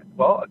like that?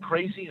 Well, a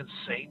crazy,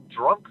 insane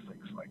drunk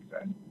thinks like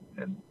that,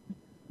 and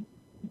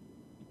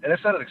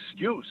that's not an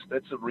excuse.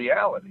 That's a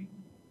reality.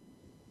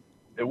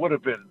 It would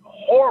have been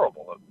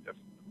horrible.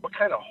 What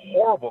kind of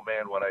horrible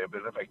man would I have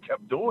been if I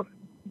kept doing it?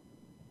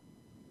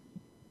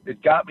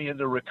 It got me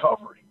into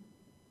recovery.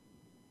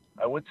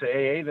 I went to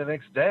AA the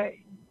next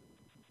day.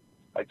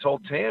 I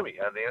told Tammy,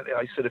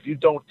 I said, if you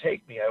don't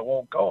take me, I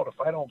won't go. And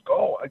if I don't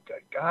go,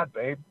 God,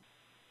 babe,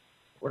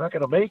 we're not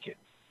going to make it.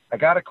 I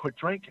got to quit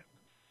drinking.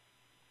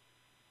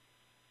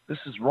 This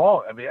is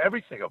wrong. I mean,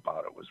 everything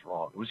about it was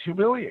wrong. It was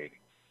humiliating.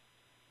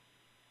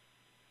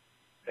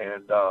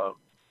 And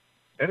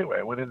anyway,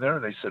 I went in there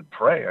and they said,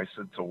 pray. I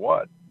said, to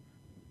what?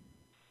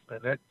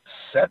 And that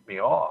set me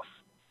off.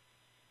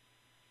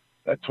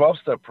 That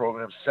 12-step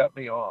program set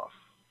me off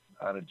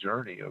on a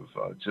journey of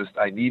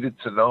I needed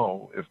to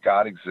know if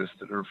God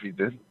existed or if he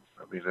didn't.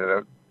 I mean,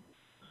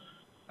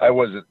 I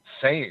wasn't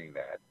saying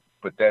that,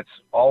 but that's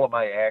all of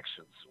my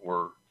actions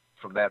were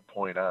from that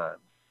point on,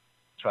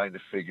 trying to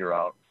figure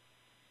out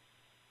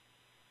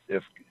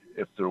if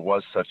there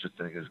was such a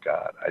thing as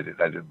God. I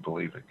didn't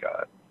believe in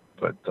God,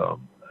 but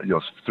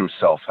through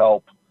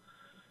self-help,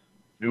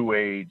 New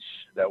Age,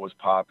 that was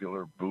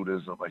popular.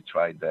 Buddhism, I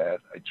tried that.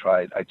 I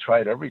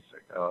tried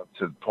everything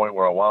to the point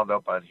where I wound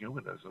up on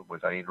humanism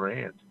with Ayn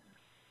Rand.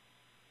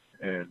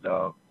 And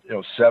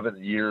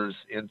 7 years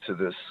into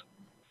this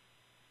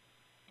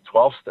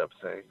 12-step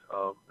thing,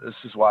 this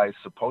is why it's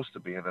supposed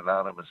to be an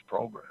anonymous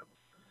program.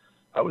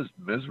 I was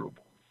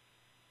miserable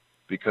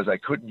because I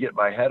couldn't get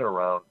my head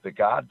around the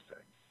God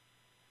thing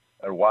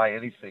or why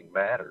anything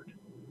mattered.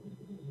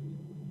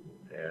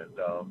 And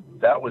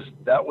that was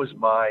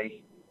my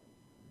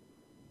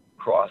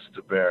cross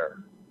to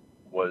bear,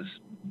 was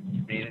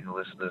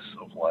meaninglessness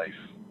of life.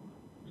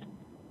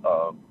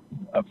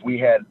 If we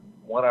had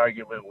one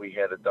argument, we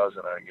had a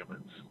dozen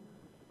arguments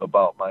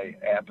about my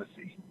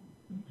apathy.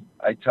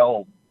 I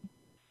tell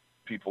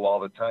people all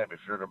the time, if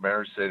you're in a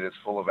marriage say that's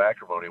full of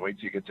acrimony, wait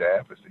till you get to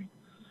apathy.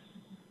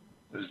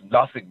 There's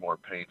nothing more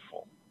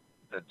painful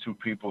than two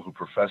people who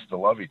profess to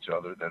love each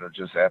other that are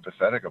just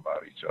apathetic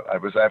about each other. I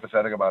was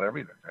apathetic about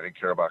everything. I didn't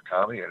care about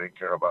comedy. I didn't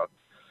care about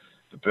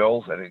the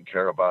bills. I didn't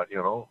care about,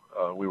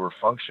 we were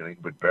functioning,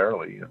 but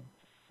barely. And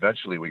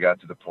eventually we got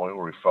to the point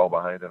where we fell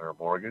behind on our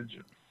mortgage.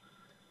 And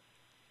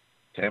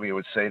Tammy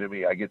would say to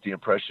me, I get the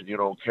impression you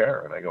don't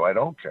care. And I go, I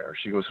don't care.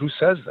 She goes, who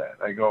says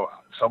that? I go,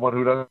 someone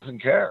who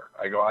doesn't care.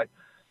 I go,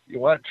 you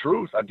want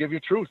truth? I'll give you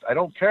truth. I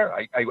don't care.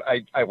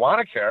 I want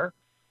to care.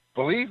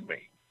 Believe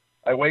me.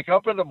 I wake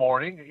up in the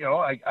morning,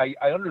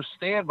 I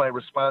understand my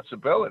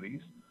responsibilities.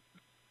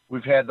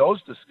 We've had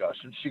those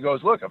discussions. She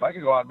goes, look, if I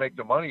could go out and make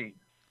the money,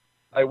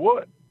 I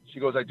would. She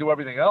goes, I do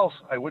everything else.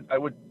 I would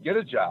get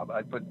a job.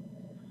 But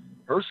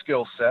her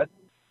skill set,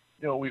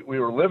 we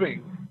were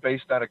living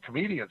based on a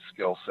comedian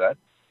skill set,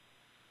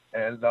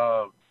 and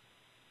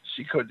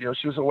she could,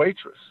 she was a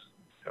waitress,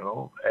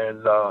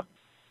 and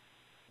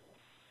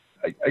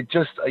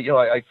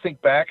I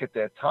think back at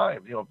that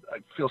time, I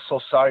feel so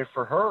sorry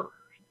for her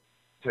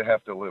to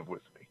have to live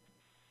with me.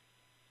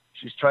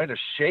 She's trying to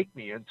shake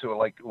me into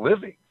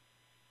living.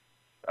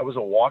 I was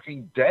a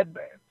walking dead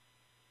man,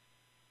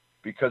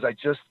 because I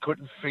just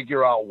couldn't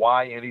figure out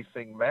why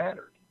anything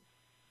mattered.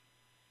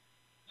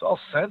 It's all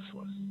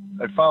senseless.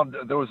 I found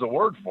there was a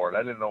word for it.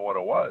 I didn't know what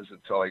it was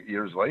until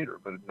years later,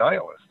 but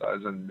nihilist. I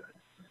was in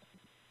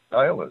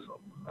nihilism.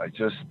 I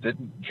just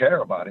didn't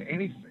care about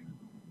anything.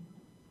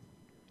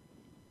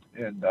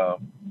 And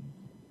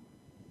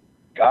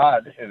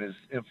God, in his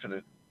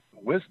infinite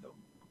wisdom,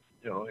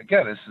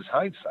 again, this is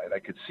hindsight. I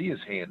could see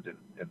his hand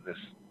in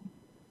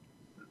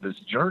this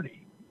journey.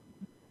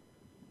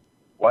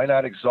 Why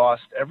not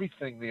exhaust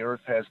everything the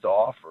earth has to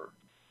offer,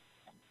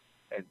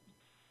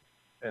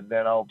 and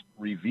then I'll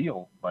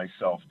reveal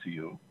myself to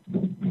you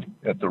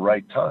at the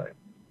right time.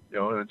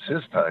 And it's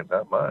his time,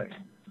 not mine.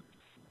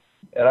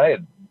 And I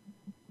had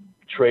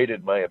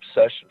traded my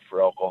obsession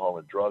for alcohol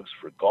and drugs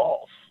for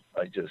golf.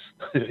 It's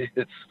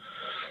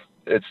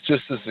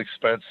just as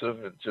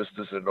expensive and just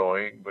as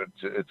annoying, but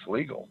it's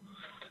legal.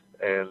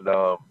 And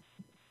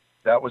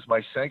that was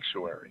my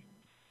sanctuary.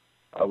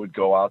 I would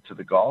go out to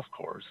the golf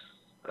course.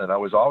 And I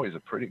was always a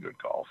pretty good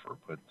golfer,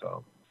 but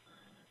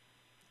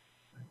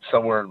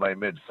somewhere in my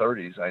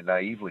mid-30s, I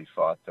naively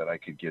thought that I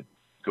could get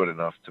good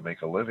enough to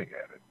make a living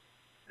at it,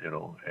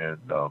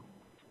 and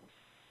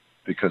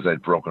because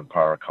I'd broken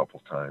par a couple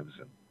times,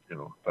 and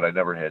but I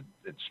never had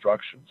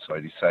instruction, so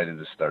I decided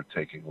to start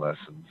taking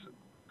lessons.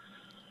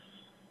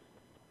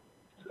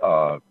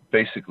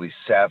 basically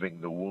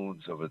salving the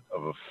wounds of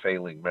a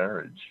failing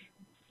marriage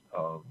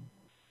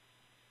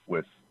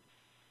with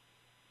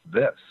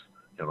this.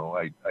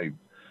 I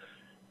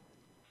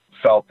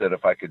felt that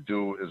if I could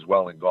do as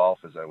well in golf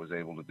as I was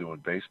able to do in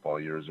baseball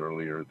years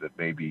earlier, that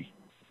maybe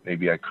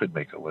I could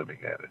make a living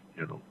at it.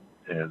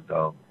 And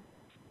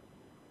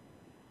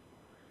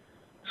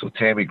so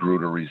Tammy grew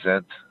to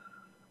resent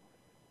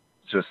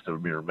just the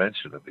mere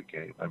mention of the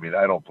game. I mean,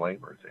 I don't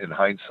blame her. In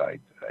hindsight,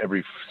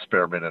 every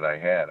spare minute I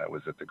had, I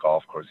was at the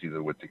golf course,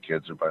 either with the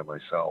kids or by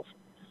myself.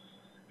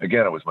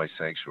 Again, it was my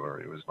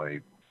sanctuary. It was my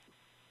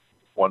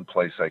one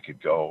place I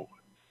could go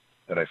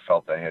that I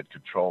felt I had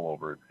control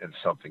over, and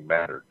something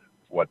mattered.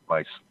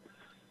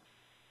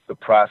 The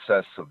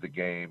process of the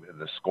game and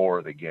the score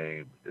of the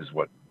game is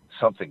what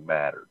something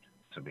mattered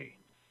to me.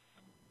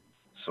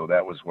 So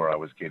that was where I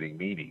was getting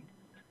meaning,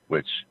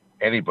 which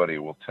anybody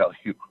will tell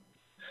you.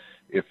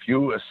 If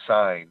you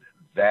assign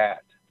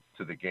that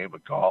to the game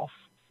of golf,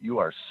 you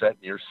are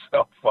setting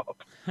yourself up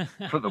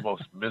for the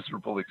most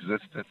miserable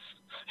existence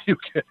you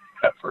can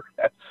ever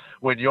have.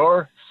 When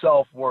your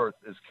self-worth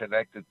is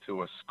connected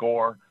to a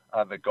score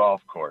on the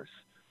golf course,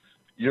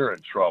 you're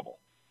in trouble.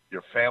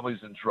 Your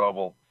family's in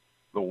trouble.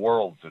 The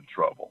world's in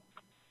trouble,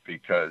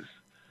 because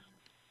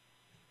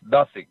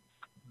nothing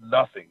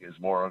is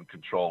more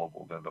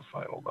uncontrollable than the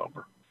final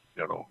number.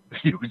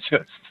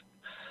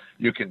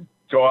 You can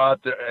go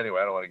out there. Anyway,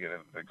 I don't want to get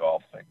into the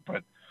golf thing,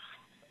 but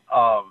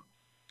I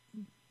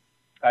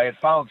had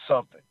found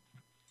something.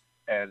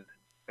 And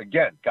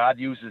again, God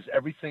uses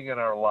everything in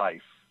our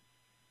life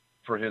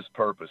for his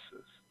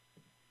purposes.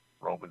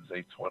 Romans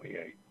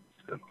 8:28.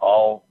 It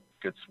all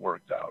gets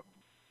worked out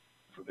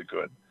for the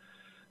good.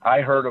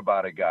 I heard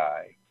about a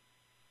guy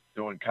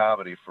doing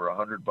comedy for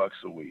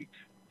 $100 a week,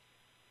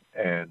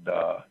 and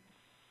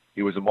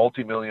he was a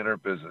multimillionaire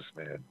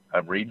businessman.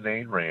 I'm reading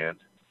Ayn Rand,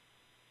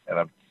 and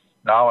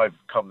I've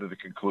come to the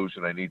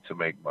conclusion I need to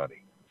make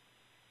money.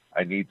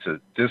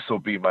 This will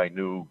be my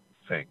new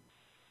thing.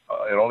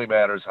 It only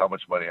matters how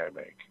much money I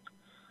make.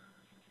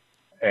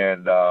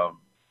 And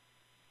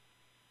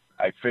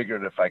I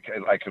figured if I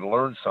can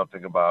learn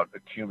something about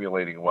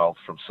accumulating wealth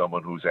from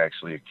someone who's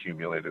actually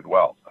accumulated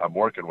wealth. I'm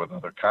working with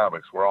other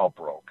comics. We're all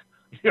broke,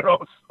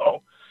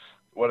 so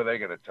what are they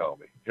going to tell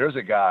me? Here's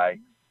a guy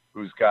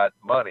who's got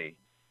money,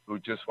 who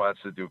just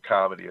wants to do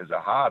comedy as a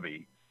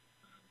hobby.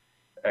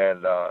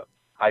 And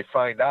I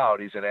find out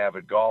he's an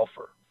avid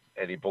golfer,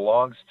 and he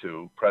belongs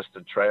to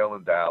Preston Trail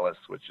in Dallas,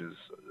 which is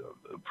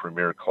a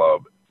premier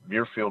club,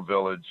 Muirfield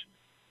Village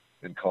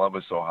in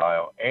Columbus,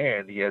 Ohio,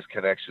 and he has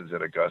connections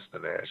at Augusta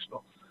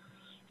National.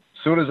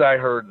 As soon as I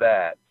heard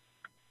that,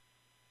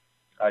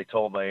 I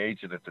told my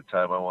agent at the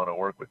time, I want to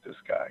work with this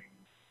guy.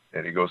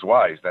 And he goes,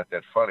 why? He's not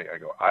that funny. I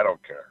go, I don't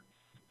care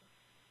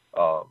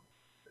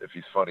if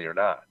he's funny or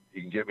not.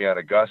 He can get me on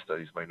Augusta.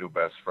 He's my new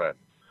best friend.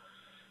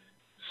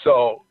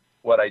 So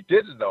what I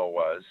didn't know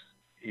was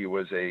he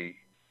was a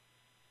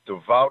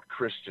devout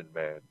Christian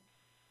man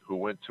who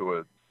went to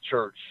a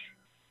church,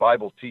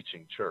 Bible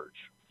teaching church.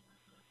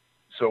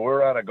 So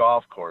we're on a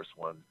golf course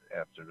one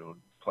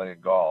afternoon playing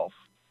golf,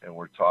 and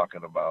we're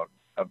talking about,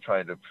 I'm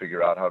trying to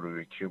figure out how to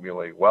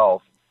accumulate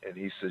wealth. And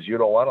he says, you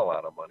don't want a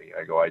lot of money.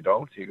 I go, I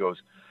don't. He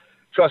goes,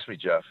 trust me,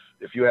 Jeff,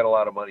 if you had a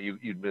lot of money,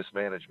 you'd miss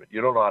management.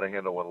 You don't know how to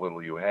handle what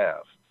little you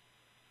have.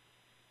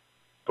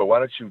 But why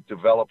don't you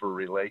develop a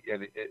relate?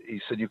 And he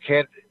said, you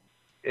can't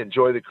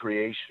enjoy the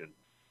creation,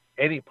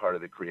 any part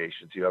of the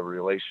creation, till you have a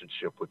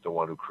relationship with the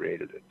one who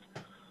created it.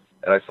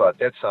 And I thought,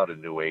 that sounded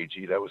new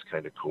agey. That was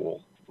kind of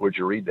cool. Where'd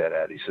you read that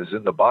at? He says,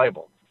 in the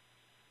Bible.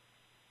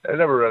 I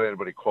never read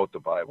anybody quote the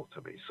Bible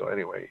to me. So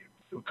anyway,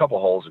 a couple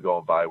holes are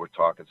going by. We're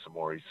talking some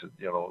more. He said,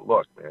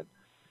 look, man,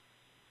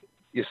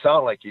 you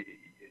sound like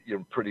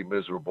you're pretty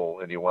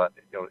miserable, and you want,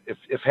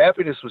 if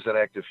happiness was an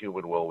act of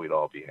human will, we'd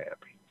all be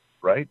happy,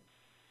 right?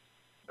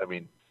 I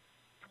mean,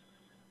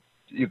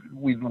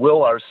 we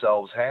will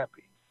ourselves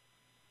happy.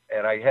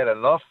 And I had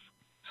enough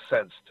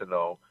sense to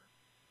know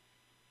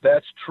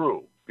that's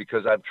true,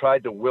 because I've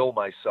tried to will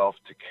myself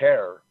to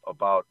care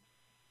about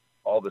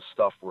all the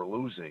stuff we're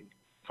losing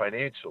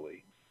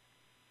financially,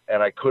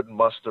 and I couldn't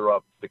muster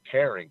up the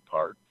caring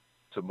part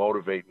to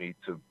motivate me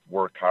to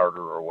work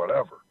harder or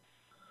whatever.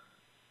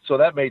 So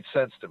that made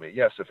sense to me.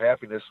 Yes, if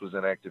happiness was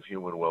an act of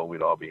human will,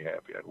 we'd all be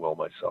happy. I'd will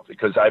myself,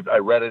 because I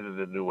read it in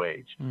the New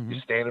Age. Mm-hmm.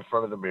 You stand in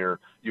front of the mirror,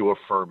 you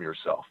affirm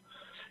yourself.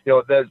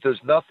 There's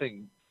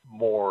nothing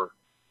more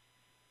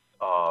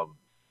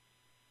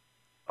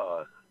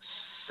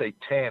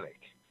satanic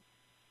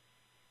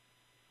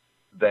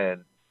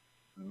than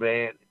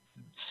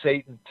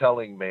Satan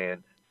telling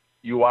man,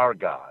 you are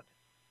God.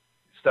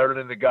 Started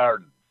in the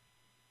garden.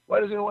 Why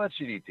doesn't he want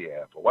you to eat the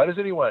apple? Why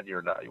doesn't he want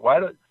your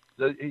knowledge?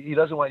 He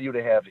doesn't want you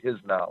to have his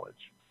knowledge.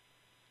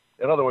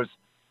 In other words,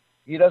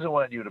 he doesn't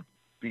want you to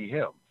be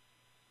him.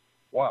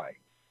 Why?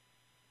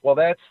 Well,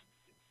 that's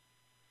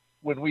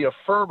when we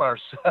affirm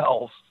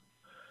ourselves.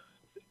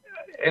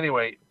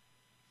 Anyway,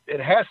 it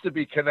has to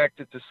be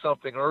connected to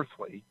something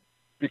earthly,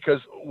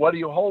 because what do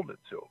you hold it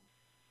to?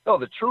 No,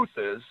 the truth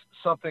is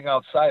something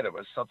outside of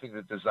us, something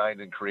that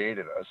designed and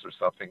created us, or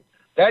something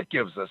that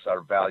gives us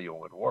our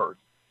value and worth.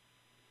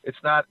 It's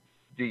not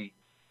the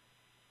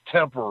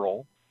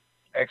temporal,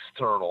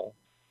 external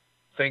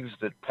things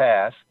that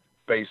pass,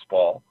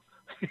 baseball,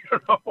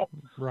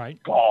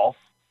 Right. golf,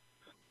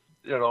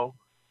 you know.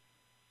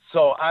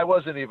 So I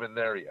wasn't even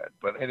there yet.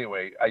 But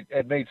anyway,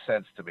 it made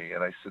sense to me,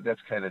 and I said,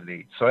 that's kind of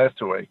neat. So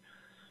after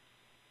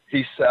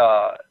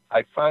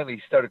I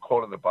finally started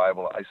quoting the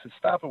Bible. I said,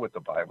 stop it with the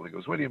Bible. He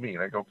goes, what do you mean?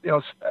 I go,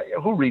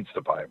 who reads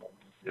the Bible?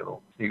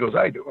 He goes,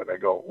 I do. And I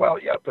go, well,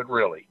 yeah, but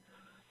really.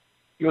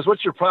 He goes,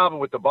 what's your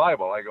problem with the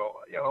Bible? I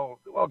go,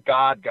 well,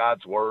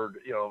 God's word,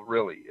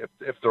 really.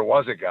 If there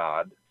was a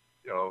God,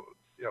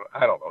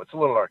 I don't know. It's a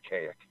little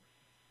archaic.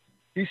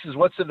 He says,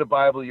 what's in the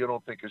Bible you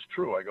don't think is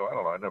true? I go, I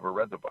don't know. I never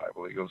read the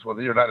Bible. He goes, well,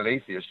 you're not an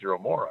atheist. You're a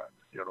moron,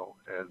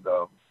 And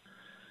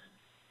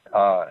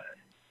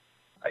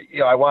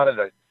I wanted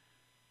to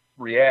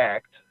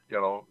react,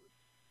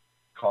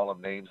 call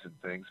them names and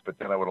things, but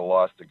then I would have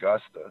lost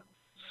Augusta.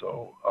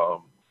 So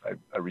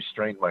I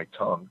restrained my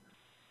tongue.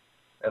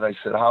 And I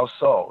said, how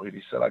so? And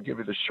he said, I'll give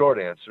you the short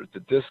answer. To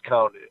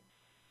discount it,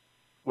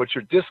 what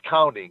you're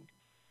discounting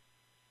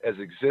as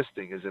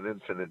existing is an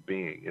infinite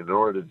being. In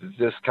order to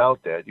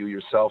discount that, you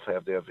yourself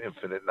have to have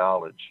infinite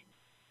knowledge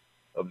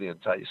of the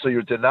entire. So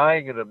you're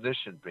denying an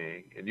omniscient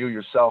being, and you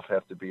yourself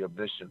have to be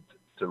omniscient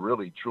to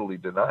really, truly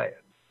deny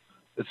it.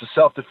 It's a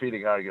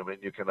self-defeating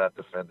argument. You cannot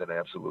defend an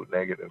absolute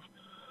negative.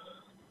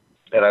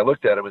 And I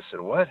looked at him and said,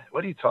 what?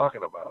 What are you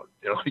talking about?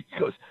 He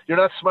goes, you're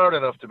not smart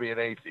enough to be an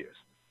atheist.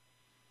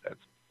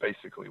 That's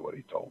basically what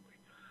he told me.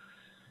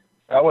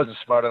 I wasn't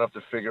smart enough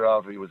to figure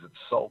out if he was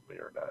insulting me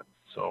or not.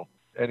 So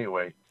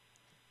anyway,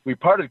 we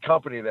parted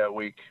company that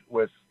week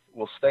with,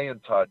 we'll stay in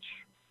touch.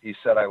 He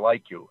said, I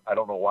like you. I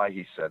don't know why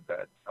he said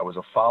that. I was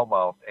a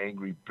foul-mouthed,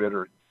 angry,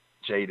 bitter,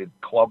 jaded,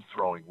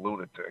 club-throwing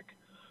lunatic.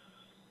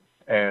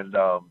 And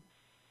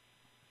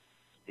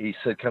he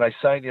said, can I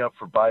sign you up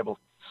for Bible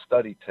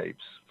study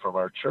tapes from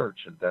our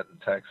church in Denton,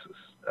 Texas?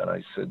 And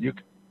I said, as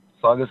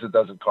long as it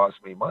doesn't cost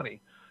me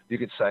money, you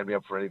can sign me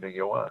up for anything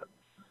you want.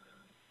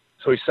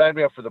 So he signed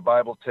me up for the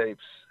Bible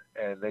tapes,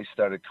 and they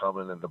started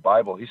coming. And the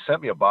Bible, he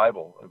sent me a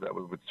Bible.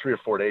 With 3 or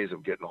 4 days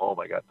of getting home,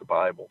 I got the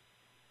Bible.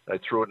 I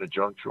threw it in a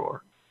junk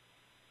drawer,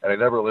 and I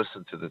never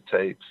listened to the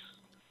tapes.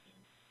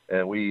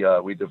 And we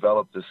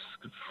developed this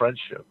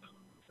friendship,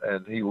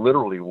 and he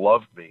literally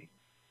loved me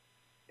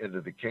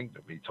into the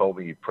kingdom. He told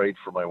me he prayed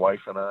for my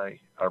wife and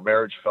I. Our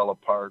marriage fell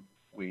apart.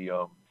 We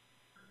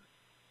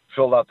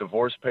filled out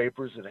divorce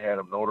papers and had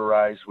them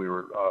notarized. We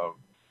were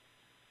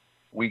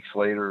weeks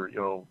later,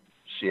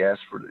 she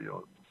asked for,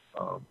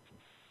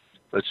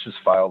 let's just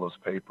file those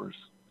papers.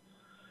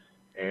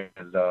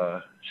 And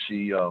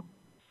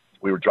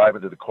we were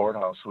driving to the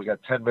courthouse. So we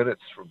got 10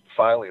 minutes from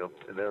filing them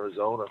in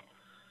Arizona.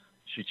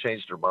 She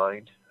changed her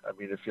mind. I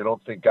mean, if you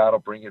don't think God will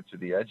bring you to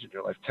the edge of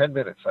your life, 10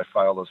 minutes, I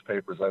file those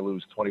papers. I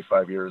lose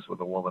 25 years with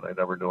a woman I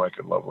never knew I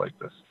could love like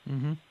this.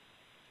 Mm-hmm.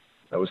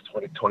 That was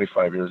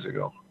 25 years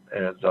ago.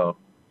 And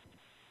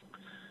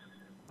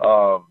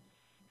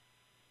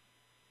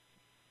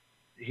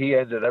he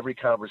ended every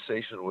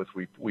conversation with,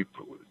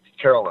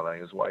 Carol and I,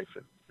 his wife,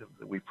 and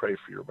we pray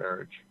for your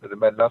marriage. And it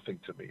meant nothing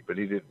to me, but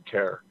he didn't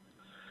care.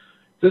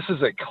 This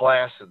is a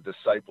class in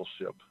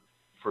discipleship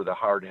for the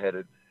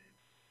hard-headed,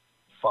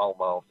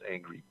 foul-mouthed,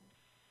 angry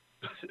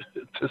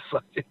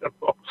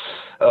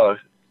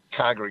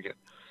congregant.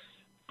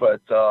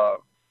 But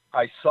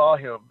I saw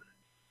him,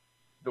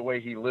 the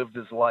way he lived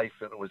his life,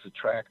 and it was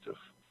attractive.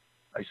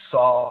 I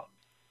saw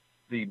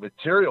the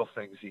material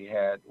things he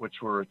had,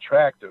 which were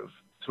attractive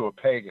to a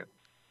pagan.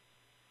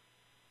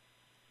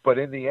 But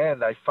in the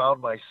end, I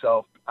found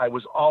myself, I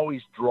was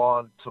always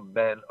drawn to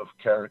men of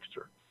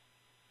character.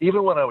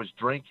 Even when I was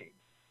drinking,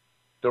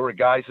 there were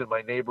guys in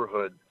my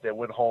neighborhood that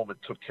went home and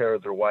took care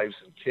of their wives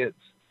and kids.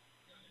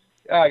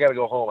 Yeah, I got to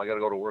go home. I got to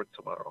go to work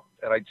tomorrow.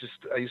 And I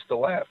used to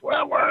laugh.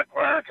 Well, work,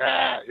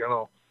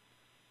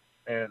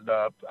 And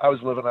I was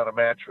living on a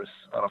mattress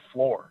on a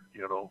floor,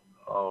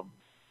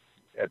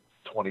 at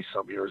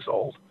 20-some years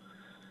old.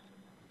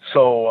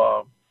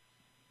 So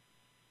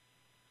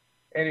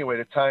anyway,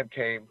 the time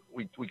came.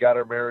 We got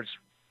our marriage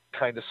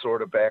kind of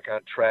sort of back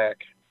on track.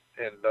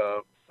 And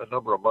a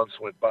number of months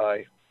went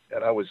by,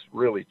 and I was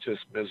really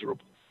just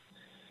miserable.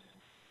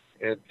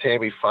 And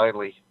Tammy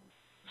finally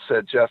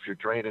said, Jeff, you're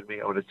draining me.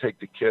 I'm going to take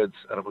the kids,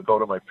 and I'm going to go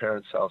to my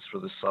parents' house for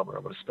the summer.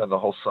 I'm going to spend the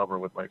whole summer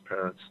with my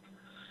parents.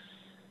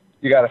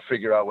 You got to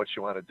figure out what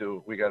you want to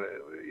do. We got to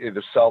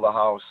either sell the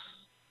house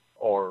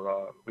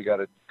or we got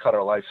to cut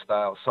our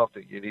lifestyle,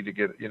 something. You need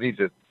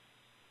to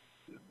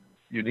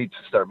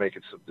start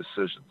making some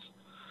decisions.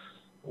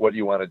 What do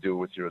you want to do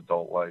with your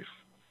adult life?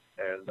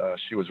 And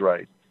she was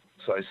right.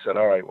 So I said,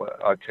 all right, well,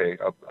 okay,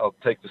 I'll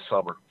take the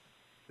summer,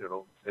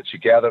 And she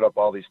gathered up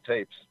all these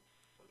tapes,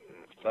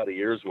 about a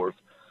year's worth,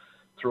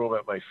 threw them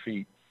at my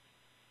feet.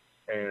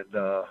 And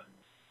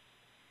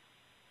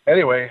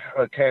Anyway,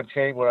 a time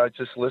came where I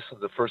just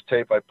listened. The first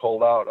tape I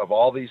pulled out of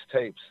all these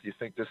tapes, you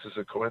think this is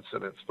a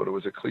coincidence, but it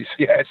was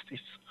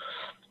Ecclesiastes.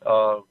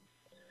 Um,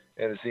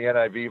 and it's the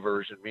NIV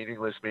version,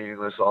 meaningless,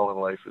 meaningless, all in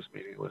life is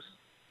meaningless.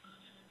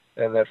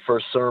 And that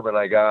first sermon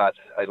I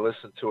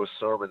listened to a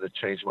sermon that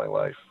changed my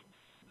life.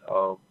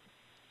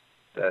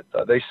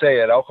 They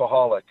say an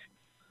alcoholic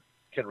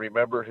can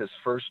remember his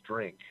first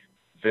drink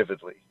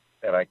vividly,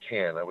 and I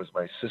can. It was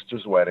my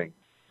sister's wedding,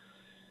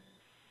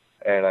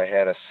 and I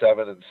had a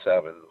 7 and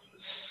 7,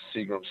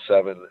 Seagram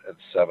 7 and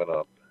 7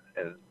 Up,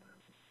 and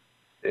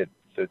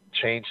the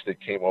change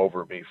that came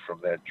over me from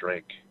that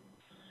drink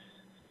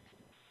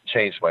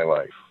changed my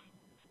life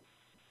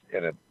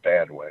in a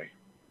bad way.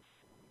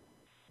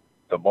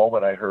 The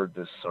moment I heard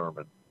this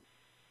sermon,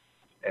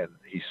 and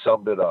he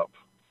summed it up,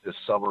 his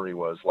summary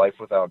was, life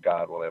without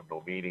God will have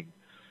no meaning.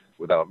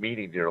 Without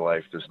meaning to your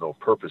life, there's no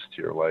purpose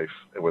to your life.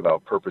 And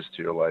without purpose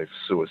to your life,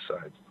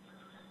 suicide.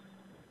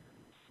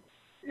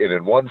 And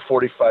in one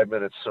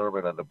 45-minute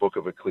sermon on the book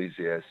of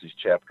Ecclesiastes,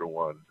 chapter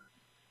 1,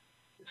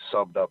 it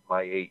summed up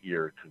my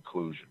 8-year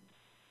conclusion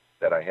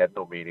that I had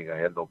no meaning, I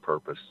had no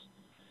purpose.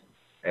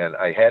 And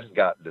I hadn't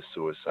gotten to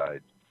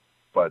suicide,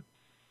 but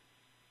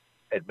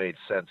it made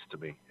sense to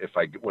me if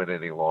I went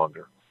any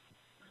longer.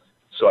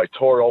 So I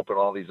tore open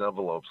all these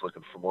envelopes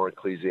looking for more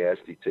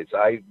Ecclesiastes tapes.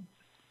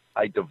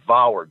 I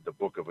devoured the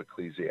book of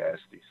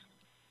Ecclesiastes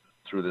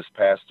through this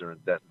pastor in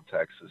Denton,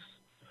 Texas.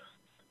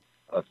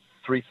 A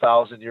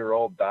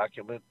 3,000-year-old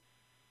document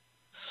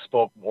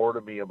spoke more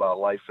to me about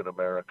life in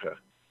America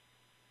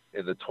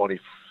in the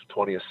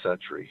 20th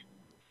century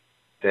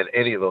than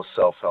any of those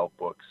self-help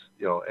books.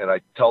 And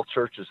I tell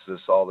churches this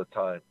all the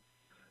time.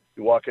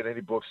 You walk in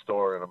any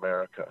bookstore in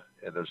America,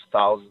 and there's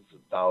thousands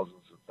and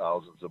thousands and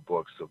thousands of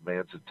books of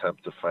man's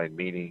attempt to find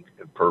meaning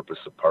and purpose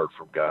apart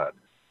from God.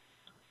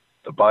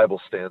 The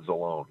Bible stands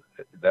alone.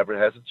 It never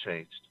hasn't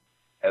changed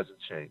in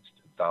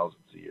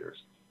thousands of years.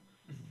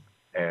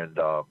 And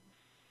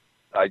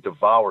I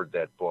devoured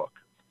that book,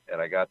 and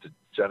I got to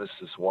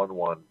Genesis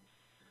 1:1,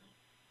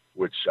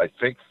 which I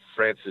think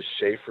Francis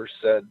Schaeffer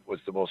said was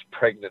the most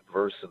pregnant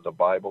verse in the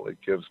Bible. It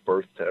gives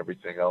birth to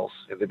everything else.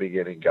 In the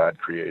beginning, God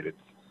created.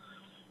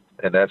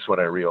 And that's when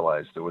I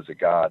realized there was a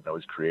God, and I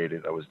was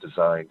created, I was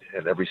designed,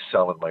 and every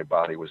cell in my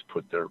body was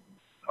put there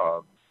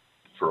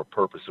for a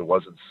purpose. It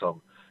wasn't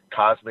some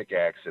cosmic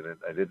accident.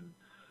 I didn't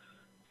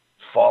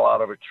fall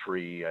out of a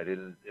tree. I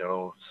didn't,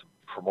 some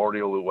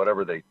primordial,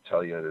 whatever they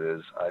tell you it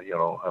is.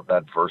 I'm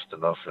not versed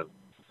enough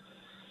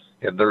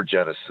in their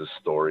Genesis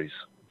stories,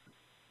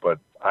 but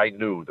I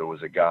knew there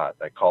was a God.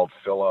 I called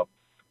Phil up,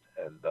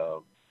 and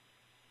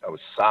I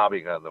was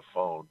sobbing on the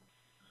phone.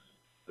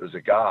 There's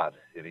a God.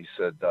 And he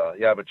said,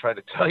 yeah, I've been trying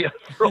to tell you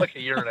for like a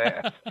year and a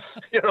half,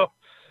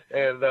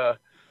 and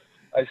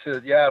I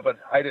said, yeah, but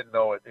I didn't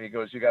know it. And he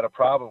goes, you got a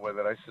problem with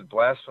it? I said,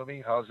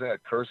 blasphemy? How's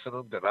that? Cursing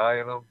him,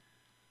 denying him?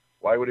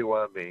 Why would he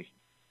want me?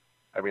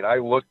 I mean, I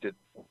looked at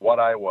what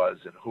I was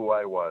and who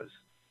I was.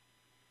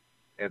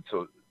 And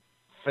to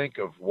think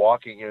of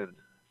walking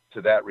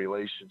into that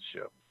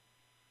relationship,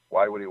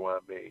 why would he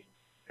want me?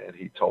 And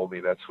he told me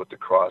that's what the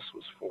cross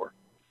was for.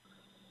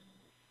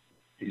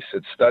 He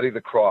said, study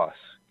the cross.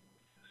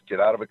 Get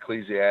out of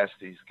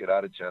Ecclesiastes, get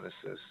out of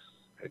Genesis,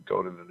 and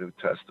go to the New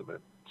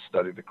Testament.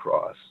 Study the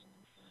cross.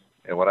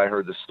 And when I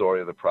heard the story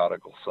of the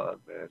prodigal son,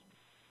 man,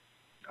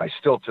 I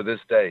still, to this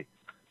day,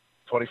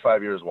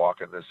 25 years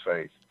walking this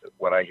faith,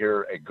 when I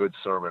hear a good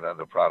sermon on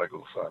the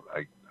prodigal son,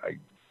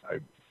 I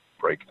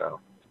break down.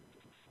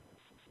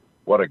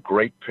 What a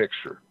great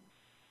picture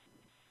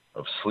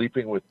of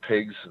sleeping with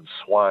pigs and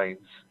swines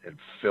and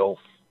filth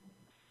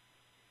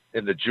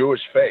in the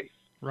Jewish faith.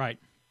 Right.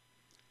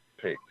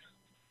 Pigs.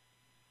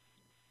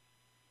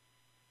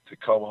 To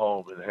come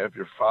home and have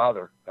your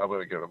father, I'm going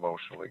to get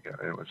emotional again,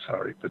 I'm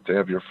sorry, but to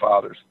have your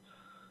fathers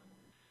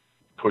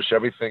push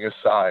everything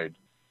aside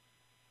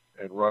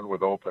and run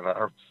with open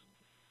arms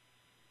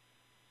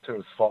to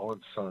his fallen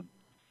son.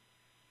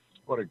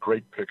 What a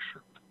great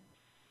picture.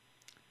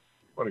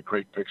 What a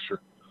great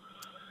picture.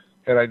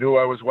 And I knew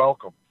I was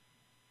welcome.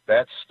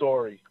 That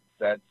story,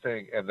 that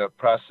thing, and the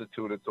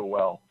prostitute at the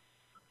well,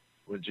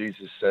 when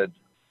Jesus said,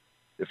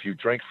 if you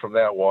drink from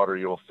that water,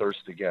 you'll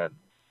thirst again.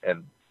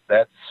 And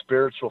that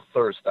spiritual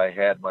thirst I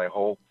had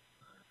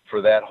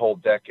for that whole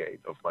decade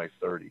of my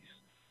 30s,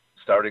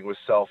 starting with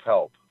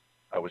self-help.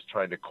 I was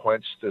trying to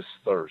quench this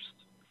thirst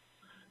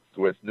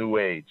with New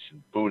Age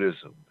and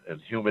Buddhism and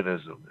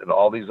humanism and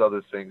all these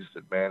other things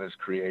that man has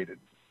created.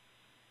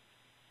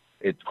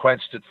 It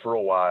quenched it for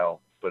a while,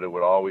 but it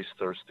would always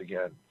thirst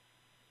again.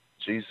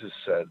 Jesus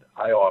said,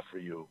 I offer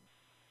you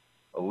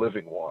a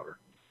living water.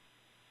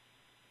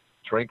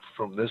 Drink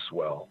from this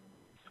well,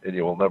 and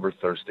you will never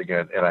thirst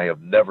again. And I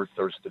have never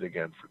thirsted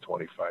again for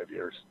 25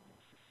 years.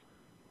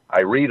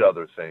 I read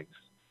other things,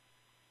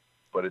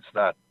 but it's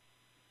not.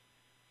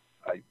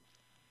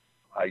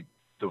 I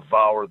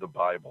devour the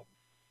Bible,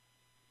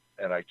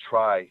 and I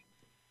try.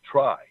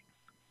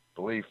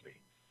 Believe me,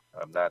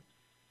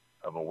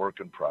 I'm a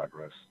work in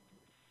progress.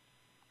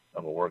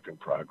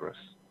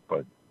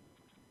 But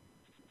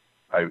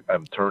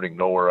I'm turning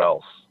nowhere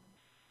else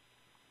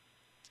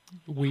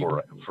We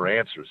for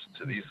answers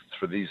to these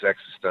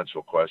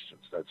existential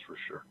questions. That's for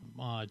sure.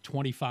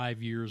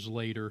 25 years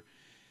later,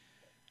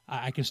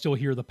 I can still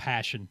hear the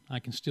passion. I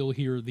can still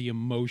hear the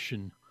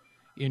emotion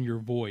in your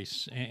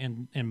voice.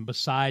 And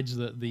besides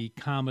the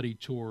comedy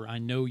tour, I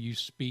know you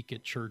speak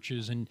at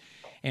churches and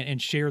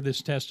share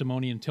this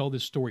testimony and tell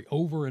this story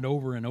over and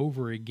over and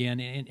over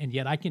again. And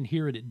yet I can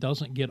hear it. It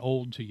doesn't get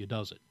old to you,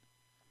 does it?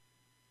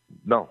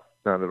 No,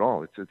 not at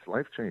all. It's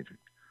life-changing.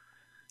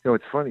 You know,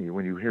 it's funny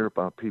when you hear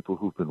about people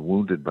who've been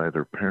wounded by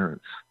their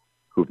parents,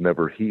 who've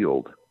never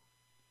healed,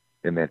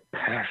 and that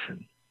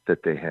passion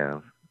that they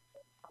have.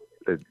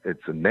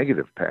 It's a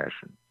negative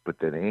passion, but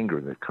that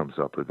anger that comes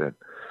up with that,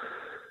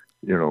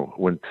 you know,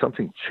 when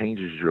something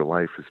changes your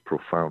life as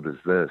profound as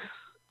this,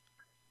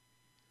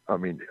 I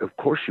mean, of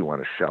course you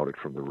want to shout it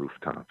from the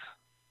rooftops,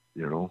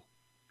 you know?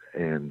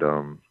 And,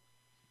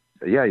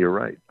 yeah, you're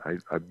right.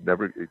 I've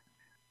never,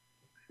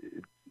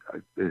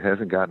 it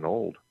hasn't gotten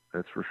old.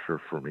 That's for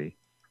sure for me.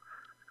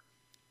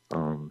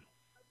 And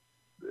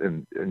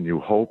you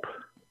hope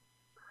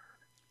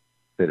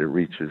that it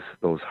reaches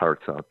those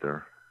hearts out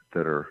there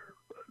that are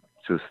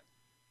just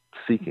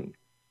seeking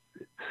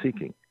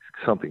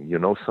something. You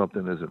know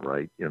something isn't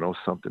right. You know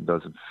something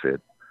doesn't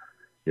fit.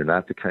 You're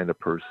not the kind of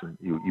person.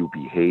 You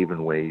behave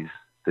in ways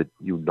that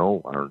you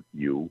know aren't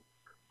you.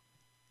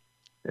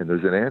 And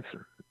there's an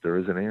answer. There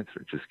is an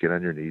answer. Just get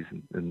on your knees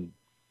and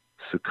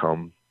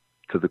succumb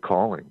to the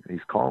calling.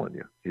 He's calling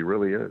you. He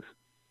really is.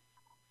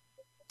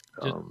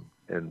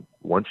 And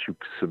once you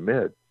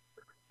submit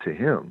to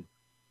him,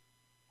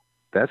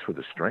 that's where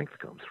the strength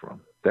comes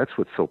from. That's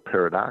what's so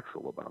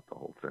paradoxical about the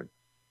whole thing.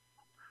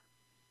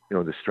 You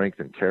know, the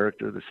strength in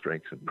character, the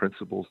strength in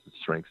principles, the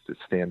strength to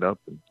stand up.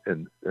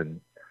 And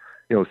you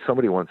know,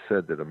 somebody once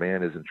said that a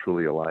man isn't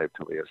truly alive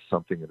till he has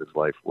something in his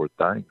life worth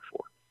dying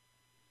for.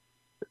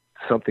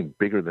 Something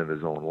bigger than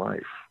his own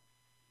life.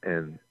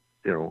 And,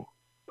 you know,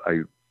 I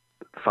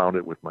found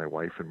it with my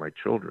wife and my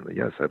children.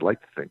 Yes, I'd like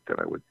to think that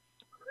I would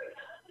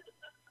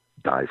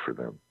die for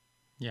them.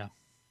 Yeah.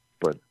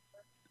 But,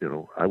 you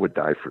know, I would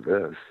die for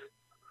this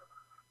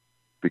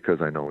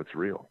because I know it's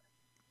real.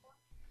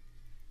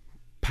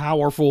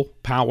 Powerful,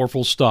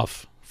 powerful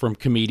stuff from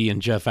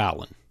comedian Jeff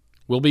Allen.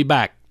 We'll be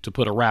back to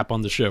put a wrap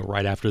on the show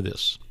right after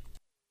this.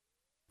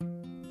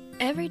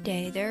 Every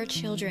day there are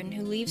children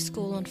who leave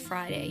school on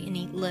Friday and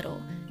eat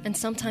little, and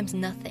sometimes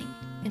nothing,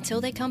 until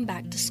they come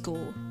back to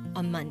school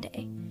on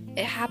Monday.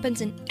 It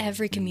happens in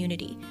every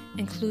community,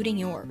 including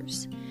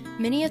yours.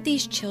 Many of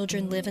these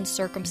children live in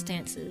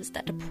circumstances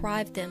that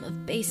deprive them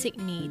of basic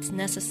needs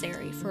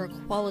necessary for a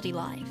quality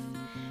life.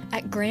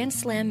 At Grand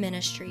Slam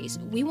Ministries,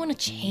 we want to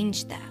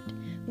change that.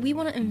 We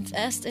want to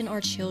invest in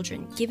our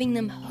children, giving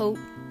them hope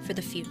for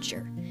the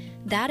future.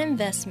 That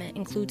investment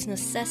includes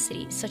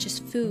necessities such as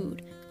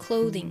food,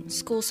 clothing,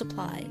 school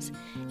supplies,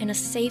 and a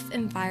safe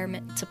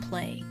environment to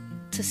play,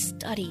 to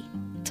study,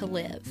 to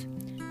live.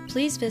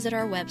 Please visit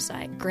our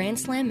website,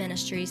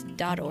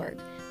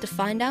 grandslamministries.org, to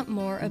find out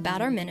more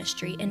about our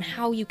ministry and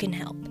how you can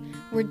help.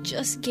 We're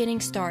just getting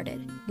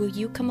started. Will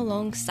you come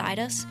alongside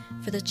us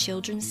for the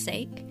children's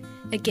sake?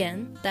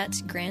 Again,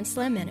 that's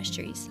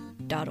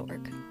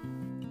grandslamministries.org.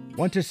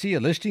 Want to see a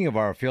listing of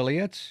our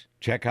affiliates?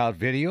 Check out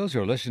videos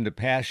or listen to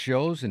past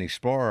shows and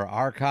explore our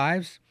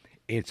archives?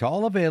 It's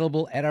all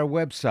available at our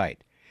website,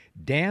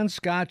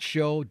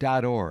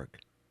 danscottshow.org.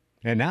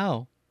 And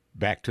now,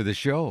 back to the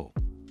show.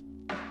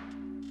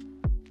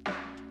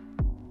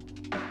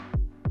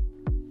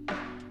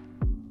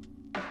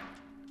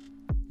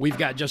 We've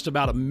got just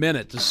about a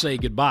minute to say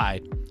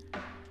goodbye.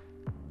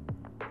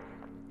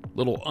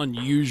 Little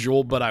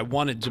unusual, but I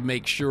wanted to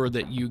make sure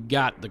that you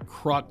got the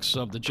crux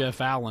of the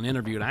Jeff Allen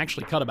interview. And I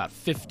actually cut about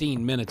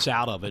 15 minutes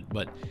out of it,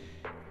 but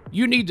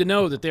you need to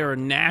know that there are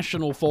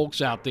national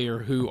folks out there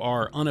who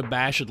are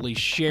unabashedly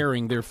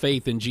sharing their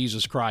faith in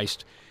Jesus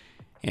Christ.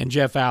 And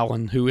Jeff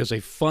Allen, who is a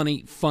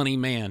funny, funny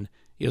man,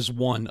 is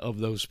one of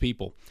those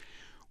people.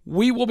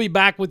 We will be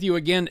back with you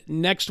again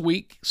next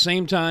week,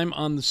 same time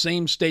on the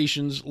same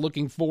stations.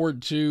 Looking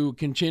forward to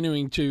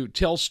continuing to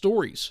tell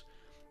stories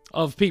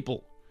of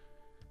people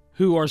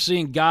who are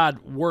seeing God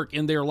work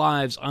in their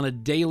lives on a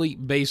daily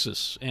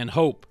basis, and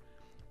hope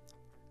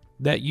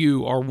that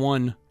you are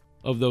one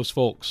of those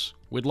folks.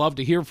 We'd love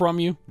to hear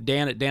from you.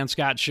 Dan at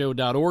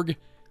danscottshow.org.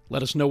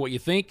 Let us know what you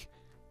think,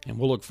 and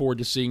we'll look forward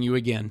to seeing you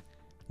again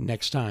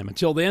next time.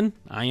 Until then,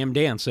 I am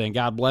Dan saying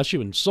God bless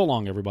you, and so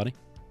long, everybody.